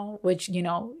now, which you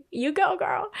go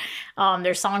girl.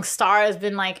 Their song Star has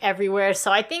been like everywhere.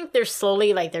 So I think they're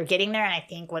slowly like they're getting there, and I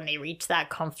think when they reach that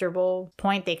comfortable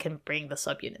point, they can bring the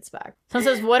subunits back. So it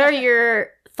says, what are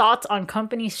your thoughts on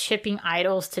companies shipping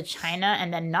idols to China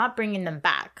and then not bringing them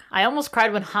back? I almost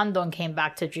cried when Handong came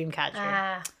back to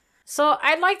Dreamcatcher. So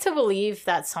I'd like to believe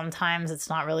that sometimes it's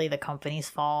not really the company's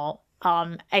fault.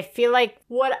 I feel like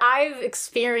what I've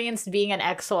experienced being an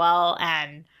XOL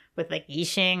and with like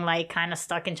Yixing like kind of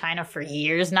stuck in China for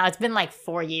years now. It's been like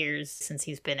 4 years since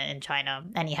he's been in China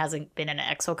and he hasn't been in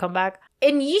an EXO comeback.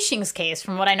 In Yixing's case,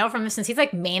 from what I know from him, since he's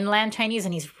like mainland Chinese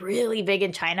and he's really big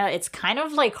in China, it's kind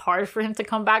of like hard for him to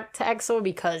come back to EXO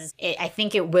because I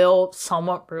think it will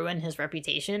somewhat ruin his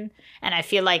reputation. And I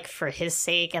feel like for his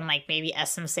sake and like maybe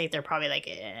SM's sake, they're probably like,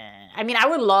 I mean, I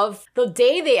would love the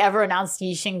day they ever announced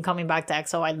Yixing coming back to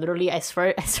EXO. I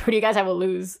swear to you guys, I will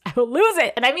lose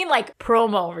it. And I mean like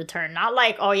promo return, not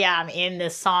like, oh yeah, I'm in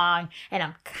this song and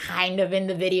I'm kind of in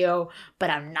the video,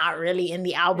 but I'm not really in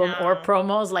the album or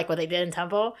promos like what they did in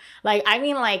Tempo. Like, I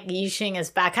mean, like, Yixing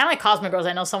is back. Kind of like Cosmic Girls.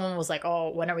 I know someone was like,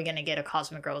 oh, when are we going to get a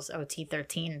Cosmic Girls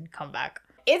OT13 comeback?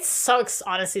 It sucks,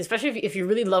 honestly, especially if you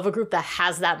really love a group that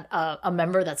has that, a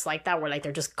member that's like that, where, like,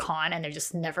 they're just gone and they're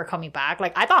just never coming back.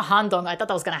 Like, I thought that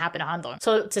was going to happen to Handong.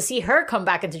 So to see her come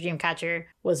back into Dreamcatcher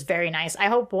was very nice. I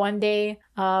hope one day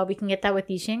we can get that with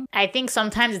Yixing. I think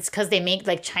sometimes it's because they make,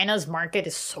 like, China's market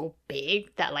is so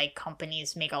big that, like,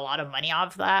 companies make a lot of money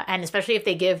off that. And especially if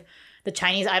they give the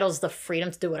Chinese idols the freedom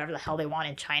to do whatever the hell they want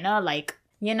in China, like,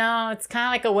 it's kind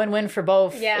of like a win-win for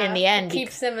both in the end. It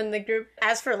keeps them in the group.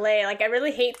 As for Lay, like, I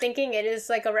really hate thinking it is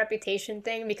like a reputation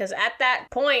thing because at that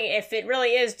point, if it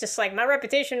really is just like my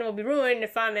reputation will be ruined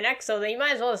if I'm an EXO, then you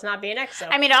might as well just not be an EXO.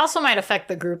 I mean, it also might affect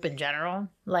the group in general.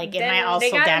 Like, it might also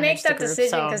they gotta damage make that the group,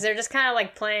 decision because they're just kind of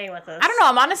like playing with us. I don't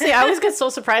know. I always get so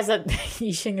surprised that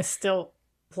Yixing is still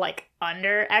like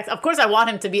under EXO. Of course I want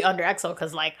him to be under EXO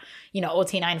because like,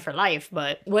 OT9 for life,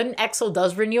 but when EXO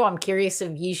does renew, I'm curious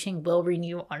if Yixing will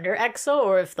renew under EXO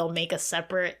or if they'll make a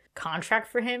separate contract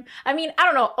for him. I mean, I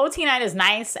don't know. OT9 is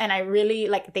nice and I really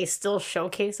like they still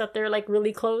showcase that they're like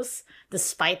really close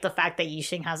despite the fact that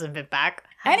Yixing hasn't been back.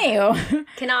 Anywho.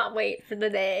 Cannot wait for the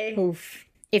day. Oof.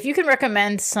 If you can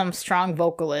recommend some strong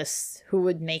vocalists, who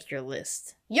would make your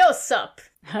list? Yosup.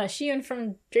 Xion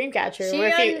from Dreamcatcher.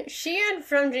 Xion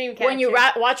from Dreamcatcher. When you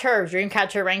watch her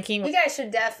Dreamcatcher ranking, you guys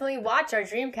should definitely watch our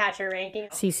Dreamcatcher ranking.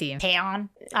 CC. Taeyeon.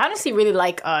 I honestly really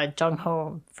like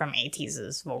Jungho from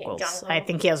ATEEZ's vocals. Yeah, I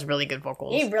think he has really good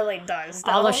vocals. He really does.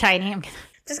 All of SHINee. I'm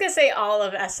just gonna say all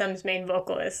of SM's main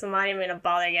vocalists. I'm not even gonna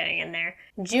bother getting in there.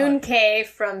 Jun K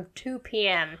from 2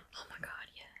 PM. Oh my god,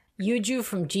 yeah. Yuju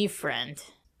from G-Friend.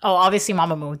 Oh, obviously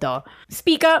Mamamoo, though.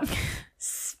 Speak Up.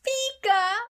 Speak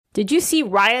Up. Did you see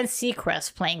Ryan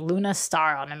Seacrest playing Luna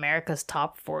Star on America's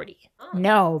Top 40? Oh.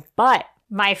 No, but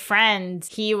my friend,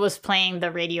 he was playing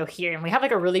the radio here, and we have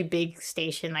like a really big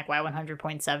station, like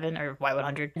Y100.7 or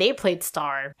Y100. They played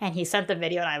Star, and he sent the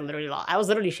video, and I was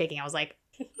literally shaking. I was like,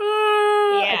 yeah.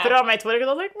 I put it on my Twitter because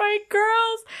I was like, my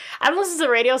girls. I don't listen to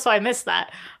the radio, so I missed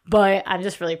that. But I'm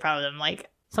just really proud of them. Like,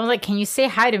 someone's like, can you say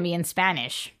hi to me in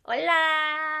Spanish?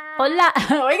 Hola. Hola.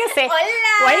 Why you gonna say?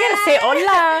 Hola. Why you gonna say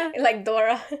hola? Like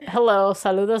Dora. Hello,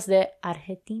 saludos de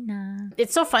Argentina.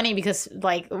 It's so funny because,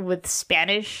 like, with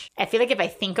Spanish, I feel like if I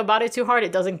think about it too hard,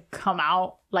 it doesn't come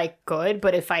out like good.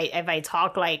 But if I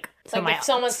talk like to Like my if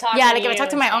someone's talking, yeah, to like if I you talk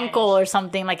to in my Spanish. uncle or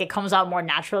something, like it comes out more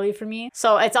naturally for me.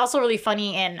 So it's also really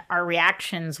funny in our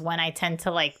reactions when I tend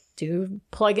to like do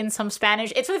plug in some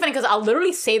Spanish. It's really funny because I'll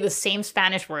literally say the same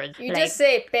Spanish words. You like, just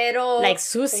say pero, like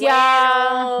sucia,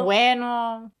 bueno,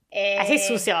 bueno. I say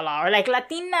sucia a lot, or like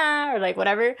Latina, or like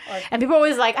whatever. Or- And people are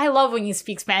always like, I love when you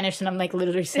speak Spanish, and I'm like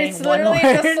literally saying It's one literally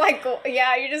word. just like,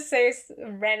 yeah, you just say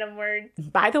a random word.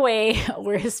 By the way,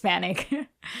 we're Hispanic,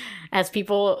 as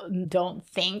people don't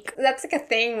think. That's like a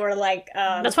thing where like,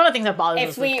 That's one of the things that bothers us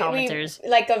if with we commenters.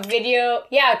 like a video,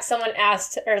 yeah, someone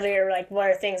asked earlier, like, what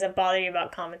are things that bother you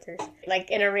about commenters? Like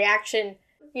in a reaction,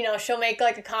 you know, she'll make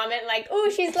like a comment like,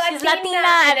 oh, she's Latina.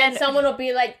 And then someone will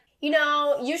be like, you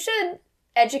know, you should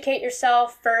educate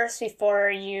yourself first before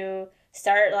you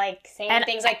start like saying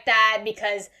things like that,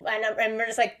 because and we're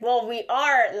just like, well, we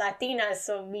are Latinas,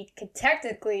 so we could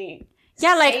technically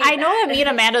Yeah, like say I know that that. me and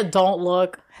Amanda don't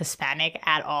look Hispanic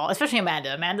at all, especially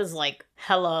Amanda. Amanda's like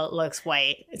hella looks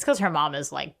white. It's because her mom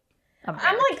is like American.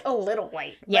 I'm like a little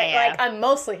white. Yeah, but, yeah. like I'm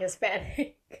mostly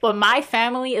Hispanic. But my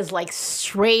family is like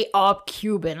straight up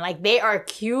Cuban. Like they are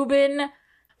Cuban.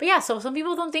 But yeah, so some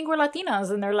people don't think we're Latinas,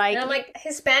 and they're like, And I'm like,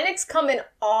 Hispanics come in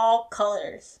all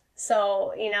colors.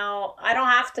 So, you know, I don't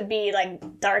have to be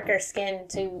like darker skinned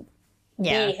to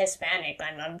yeah. be Hispanic.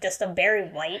 I'm just a very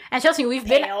white. And trust me, we've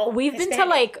pale been to Hispanic.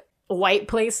 like white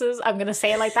places. I'm gonna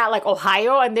say it like that, like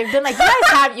Ohio, and they've been like,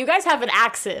 you guys have an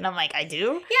accent, and I'm like, I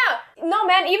do. Yeah. No,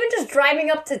 man, even just driving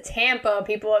up to Tampa,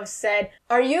 people have said,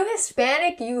 are you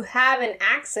Hispanic? You have an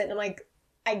accent. I'm like,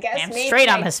 I guess Damn maybe straight,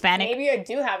 I'm I- Hispanic. Maybe I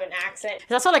do have an accent.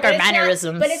 That's all like But our it's not-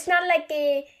 mannerisms. but it's not like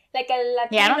a Latino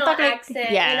Yeah, I don't talk like-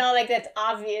 accent. yeah. You know, like that's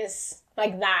obvious,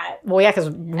 like that. well, yeah,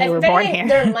 because we were If born anything,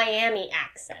 here. they're Miami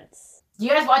accents. Do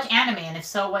you guys watch anime? And if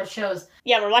so, what shows?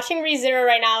 Yeah, we're watching ReZero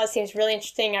right now. It seems really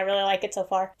interesting. I really like it so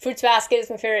far. Fruits Basket is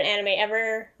my favorite anime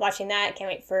ever. Watching that. Can't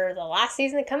wait for the last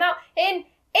season to come out in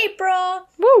April.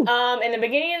 Woo! In the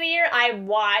beginning of the year, I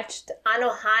watched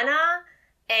Anohana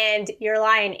and Your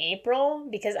Lie in April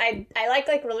because I like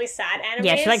really sad animes.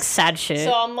 Yeah, she likes sad shit.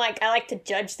 So I'm like, I like to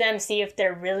judge them, see if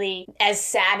they're really as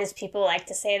sad as people like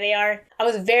to say they are. I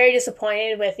was very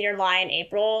disappointed with Your Lie in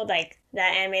April. Like,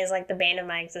 that anime is like the bane of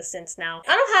my existence now.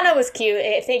 Anohana was cute.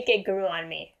 I think it grew on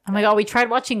me. Oh my god, we tried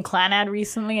watching Clanad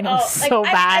recently, and it was so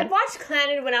I bad. watched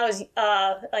Clanad when I was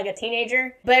like a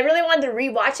teenager, but I really wanted to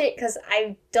rewatch it because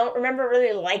I don't remember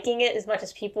really liking it as much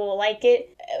as people like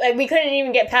it. Like, we couldn't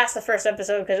even get past the first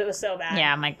episode because it was so bad.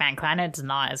 Yeah, I'm like, man, Clanad's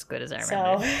not as good as I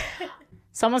remember. So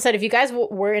Someone said, if you guys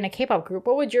were in a K-pop group,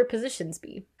 what would your positions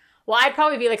be? Well, I'd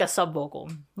probably be like a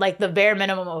sub-vocal. Like the bare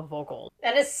minimum of vocal.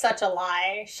 that is such a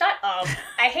lie. Shut up.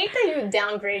 I hate that you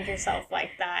downgrade yourself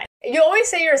like that. You always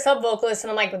say you're a sub vocalist,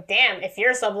 and I'm like, well, damn, if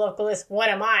you're a sub vocalist, what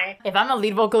am I? If I'm a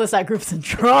lead vocalist, that group's in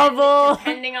trouble.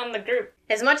 Depending on the group.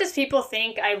 As much as people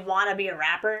think I want to be a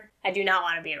rapper, I do not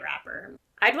want to be a rapper.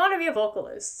 I'd want to be a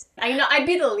vocalist. I'd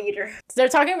be the leader. They're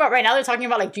talking about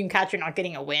like Dreamcatcher not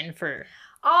getting a win for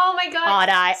Oh my god. Odd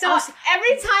Eye. So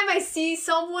every time I see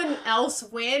someone else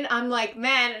win, I'm like,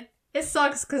 man, it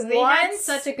sucks because they had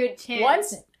such a good chance.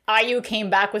 Once IU came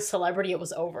back with Celebrity, it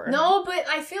was over. No, but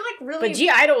I feel like really. But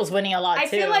G-Idol was winning a lot too. I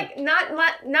feel like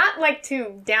not like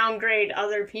to downgrade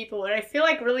other people, but I feel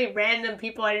like really random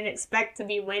people I didn't expect to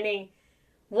be winning.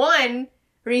 One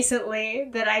recently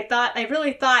that I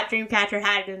really thought Dreamcatcher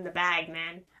had it in the bag,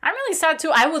 man. I'm really sad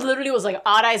too. I was like,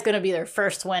 Odd Eye's gonna be their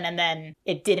first win, and then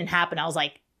it didn't happen. I was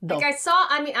like, Like I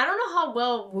don't know how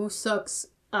well Wooseok's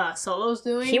solo's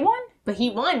doing. He won? But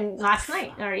he won last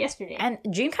night or yesterday. And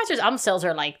Dreamcatcher's album sales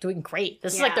are like doing great.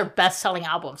 This is like Yeah. their best selling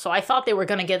album. So I thought they were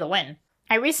gonna get the win.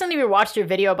 I recently rewatched your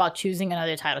video about choosing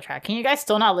another title track. Can you guys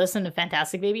still not listen to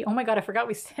Fantastic Baby? Oh my god, I forgot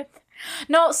we said that.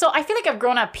 No, so I feel like I've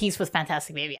grown at peace with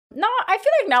Fantastic Baby. No, I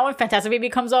feel like now when Fantastic Baby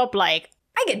comes up, like,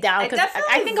 I get down because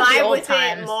I think of the vibe old with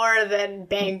times. it more than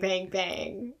Bang Bang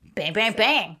Bang. Bang, bang,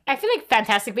 bang. I feel like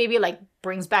Fantastic Baby, like,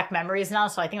 brings back memories now,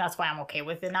 so I think that's why I'm okay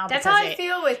with it now. That's how I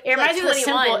feel with It reminds me of 21.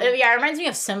 simple. It reminds me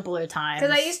of simpler times.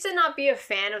 Because I used to not be a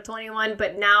fan of 21,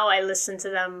 but now I listen to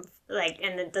them, like,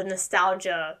 and the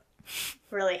nostalgia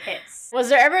really hits. Was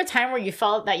there ever a time where you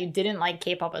felt that you didn't like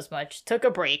K-pop as much, took a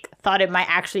break, thought it might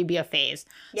actually be a phase?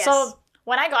 Yes. So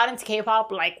when I got into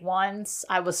K-pop, like once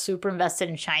I was super invested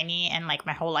in SHINee and like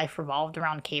my whole life revolved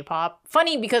around K-pop.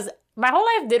 Funny because My whole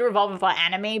life did revolve about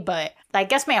anime, but I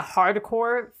guess my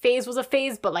hardcore phase was a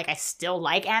phase, but like I still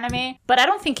like anime. But I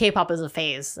don't think K-pop is a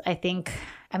phase. I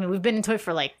mean, we've been into it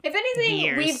for like if anything,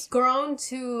 years. we've grown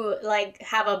to like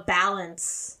have a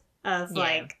balance of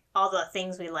like all the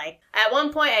things we like. At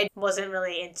one point, I wasn't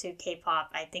really into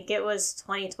K-pop. I think it was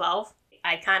 2012.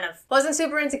 I kind of wasn't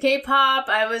super into K-pop.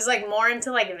 I was like more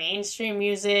into like mainstream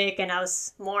music, and I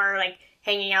was more like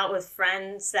hanging out with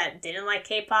friends that didn't like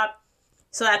K-pop.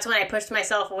 So that's when I pushed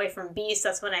myself away from Beast.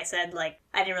 That's when I said, like,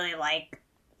 I didn't really like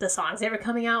the songs they were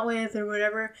coming out with or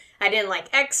whatever. I didn't like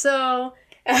EXO,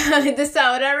 this,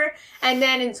 that, whatever. And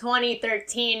then in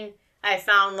 2013, I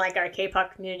found, like, our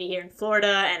K-pop community here in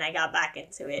Florida, and I got back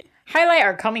into it. Highlight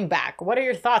are coming back. What are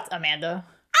your thoughts, Amanda?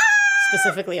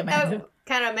 Specifically, Amanda. I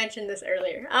kind of mentioned this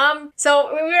earlier.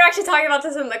 So we were actually talking about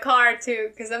this in the car, too,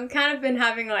 because I'm kind of been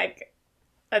having, like,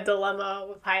 a dilemma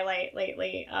with Highlight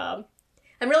lately.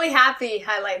 I'm really happy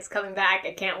Highlight's coming back.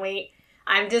 I can't wait.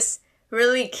 I'm just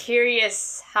really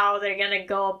curious how they're going to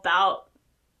go about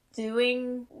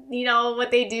doing, you know, what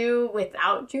they do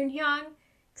without Junhyun.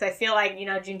 Because I feel like, you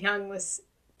know, Junhyun was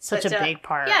such a big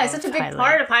part. Yeah, such a big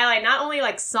part of Highlight. Not only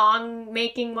like song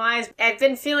making wise. I've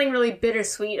been feeling really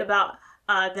bittersweet about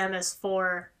them as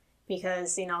four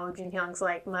because, you know, Junhyun's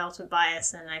like my ultimate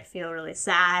bias and I feel really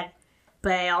sad.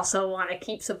 But I also want to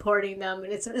keep supporting them.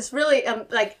 And it's really,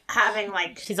 like, having,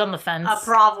 like... She's on the fence. A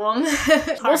problem.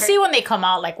 We'll see when they come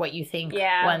out, like, what you think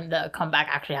when the comeback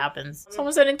actually happens.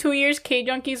 Someone said in 2 years,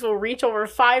 K-Junkies will reach over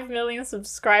 5 million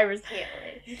subscribers.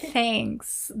 Yeah.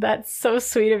 Thanks. That's so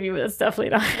sweet of you. That's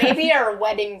definitely not... Maybe our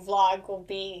wedding vlog will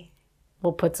be...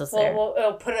 Will put us there.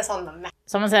 It'll put us on the map.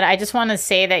 Someone said, I just want to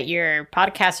say that your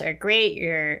podcasts are great.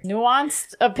 Your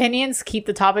nuanced opinions keep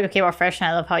the topic of K-pop fresh, and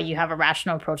I love how you have a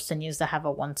rational approach to news that have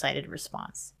a one-sided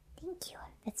response. Thank you.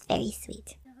 That's very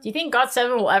sweet. Do you think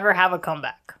GOT7 will ever have a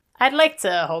comeback? I'd like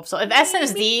to hope so. If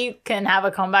SNSD can have a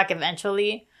comeback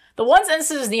eventually, the once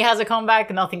SNSD has a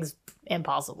comeback, nothing's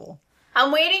impossible.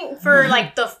 I'm waiting for,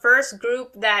 like, the first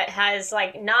group that has,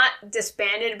 like, not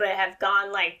disbanded, but have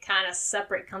gone, like, kind of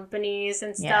separate companies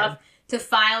and stuff to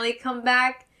finally come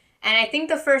back. And I think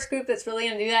the first group that's really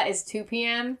going to do that is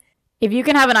 2PM. If you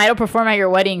can have an idol perform at your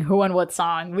wedding, who and what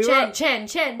song? Chen.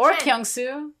 Or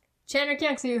Kyungsoo. Chen or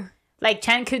Kyungsoo. Like,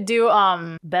 Chen could do,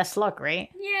 Best Luck, right?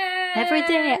 Yeah. Every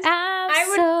day I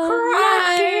would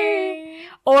cry.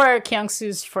 Or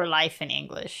Kyungsoo's For Life in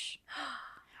English.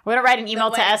 We're gonna write an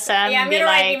email to SM. Yeah, I'm gonna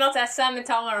write an email to SM and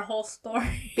tell them our whole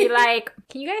story. Be like,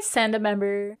 can you guys send a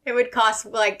member? It would cost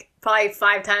like probably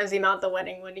 5 times the amount the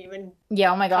wedding would even.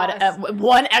 Yeah, oh my god.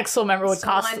 One EXO member would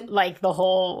cost like the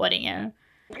whole wedding, yeah.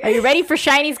 Are you ready for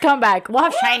SHINee's comeback? We'll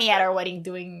have SHINee at our wedding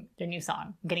doing their new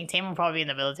song. I'm getting Taemin will probably be in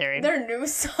the military. Their new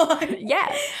song? Yeah.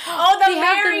 Oh, they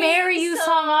have the Marry You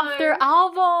song off their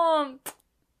album.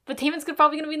 But Taemin's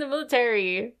probably gonna be in the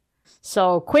military.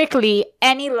 So quickly,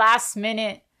 any last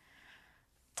minute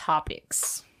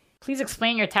topics. Please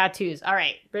explain your tattoos. All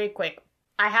right, very quick.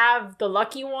 I have the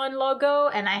Lucky One logo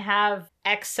and I have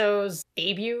EXO's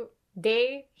debut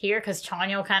day here because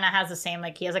Chanyeol kind of has the same,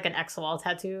 like he has like an XOL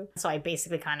tattoo. So I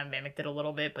basically kind of mimicked it a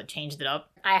little bit but changed it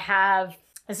up. I have,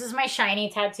 this is my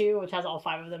SHINee tattoo which has all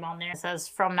 5 of them on there. It says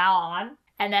from now on.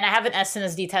 And then I have an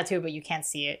SNSD tattoo, but you can't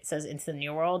see it. It says Into the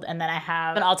New World. And then I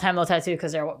have an All Time Low tattoo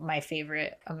because they're my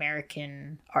favorite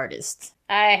American artist.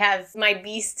 I have my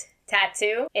Beast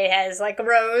tattoo. It has like a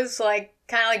rose, like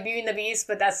kind of like Beauty and the Beast,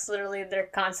 but that's literally their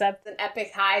concept. An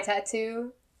Epic High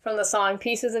tattoo from the song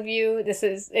Pieces of You.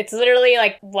 It's literally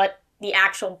like what the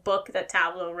actual book that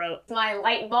Tableau wrote. My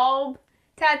light bulb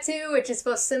tattoo, which is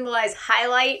supposed to symbolize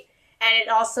highlight. And it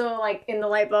also, like, in the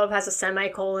light bulb has a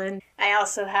semicolon. I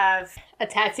also have a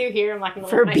tattoo here. I'm not going to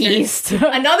for Beast.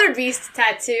 Another Beast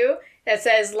tattoo that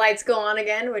says Lights Go On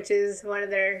Again, which is one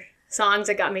of their songs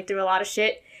that got me through a lot of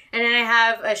shit. And then I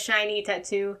have a SHINee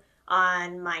tattoo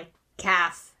on my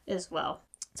calf as well.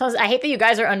 So I hate that you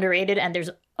guys are underrated and there's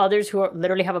others who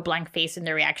literally have a blank face in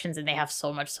their reactions and they have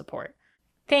so much support.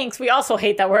 Thanks. We also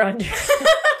hate that we're under.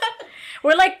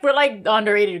 We're like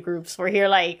underrated groups. We're here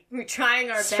like we're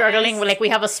trying our struggling. best. We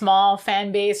have a small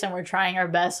fan base and we're trying our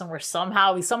best and we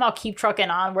somehow keep trucking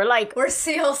on. We're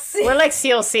CLC. We're like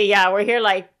CLC, yeah. We're here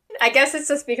like I guess it's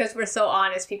just because we're so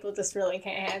honest, people just really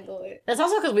can't handle it. That's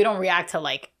also because we don't react to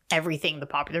like everything the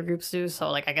popular groups do, so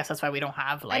like I guess that's why we don't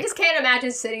have like I just can't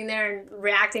imagine sitting there and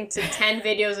reacting to 10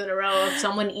 videos in a row of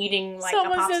someone eating like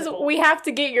someone a popsicle. says we have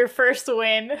to get your first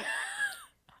win.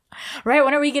 Right,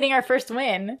 when are we getting our first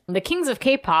win? The Kings of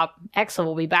K-pop, EXO,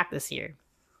 will be back this year.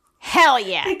 Hell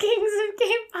yeah. The Kings of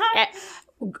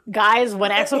K-pop. Guys,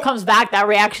 when EXO comes back, that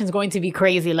reaction is going to be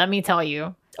crazy, let me tell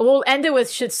you. We'll end it with,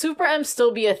 should Super M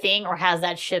still be a thing or has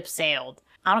that ship sailed?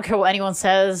 I don't care what anyone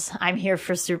says. I'm here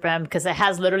for Super M because it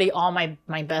has literally all my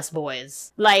best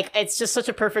boys. Like, it's just such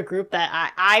a perfect group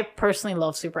that I personally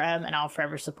love Super M and I'll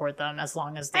forever support them as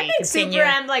long as they continue. Super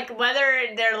M, like, whether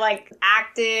they're, like,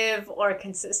 active or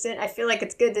consistent, I feel like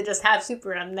it's good to just have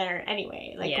Super M there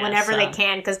anyway. Like, whenever they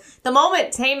can. Because the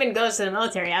moment Taemin goes to the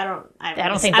military, I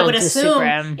don't think I would assume Super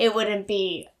M. It wouldn't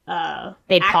be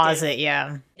they'd pause it,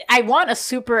 yeah. I want a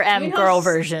Super M girl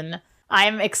version.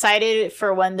 I'm excited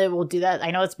for when they will do that.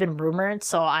 I know it's been rumored,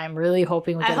 so I'm really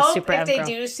hoping we get a Super M girl. I hope if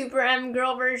they do Super M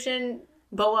girl version,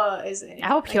 Boa is in it. I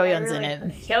hope Hyoyeon's in it.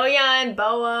 Hyoyeon,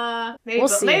 Boa. Maybe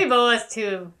maybe Boa's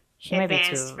too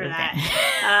advanced for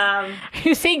that.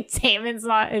 You think Taemin's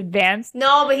not advanced?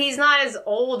 No, but he's not as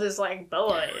old as, like,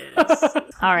 Boa is.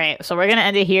 All right, so we're going to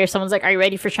end it here. Someone's like, are you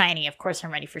ready for SHINee? Of course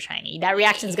I'm ready for SHINee. That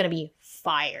reaction is going to be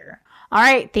fire. All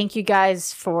right, thank you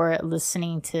guys for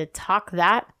listening to Talk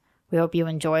That. We hope you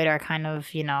enjoyed our kind of,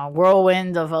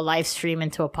 whirlwind of a live stream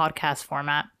into a podcast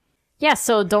format. Yeah,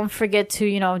 so don't forget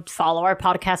to, follow our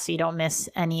podcast so you don't miss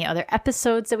any other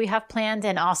episodes that we have planned.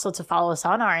 And also to follow us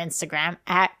on our Instagram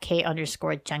at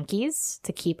K_junkies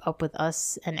to keep up with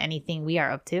us and anything we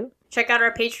are up to. Check out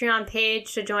our Patreon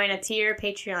page to join a tier,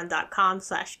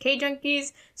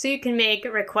 patreon.com/KJunkies, so you can make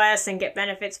requests and get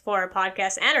benefits for our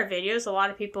podcast and our videos. A lot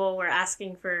of people were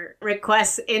asking for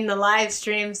requests in the live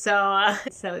stream, so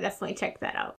definitely check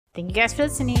that out. Thank you guys for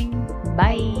listening.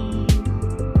 Bye.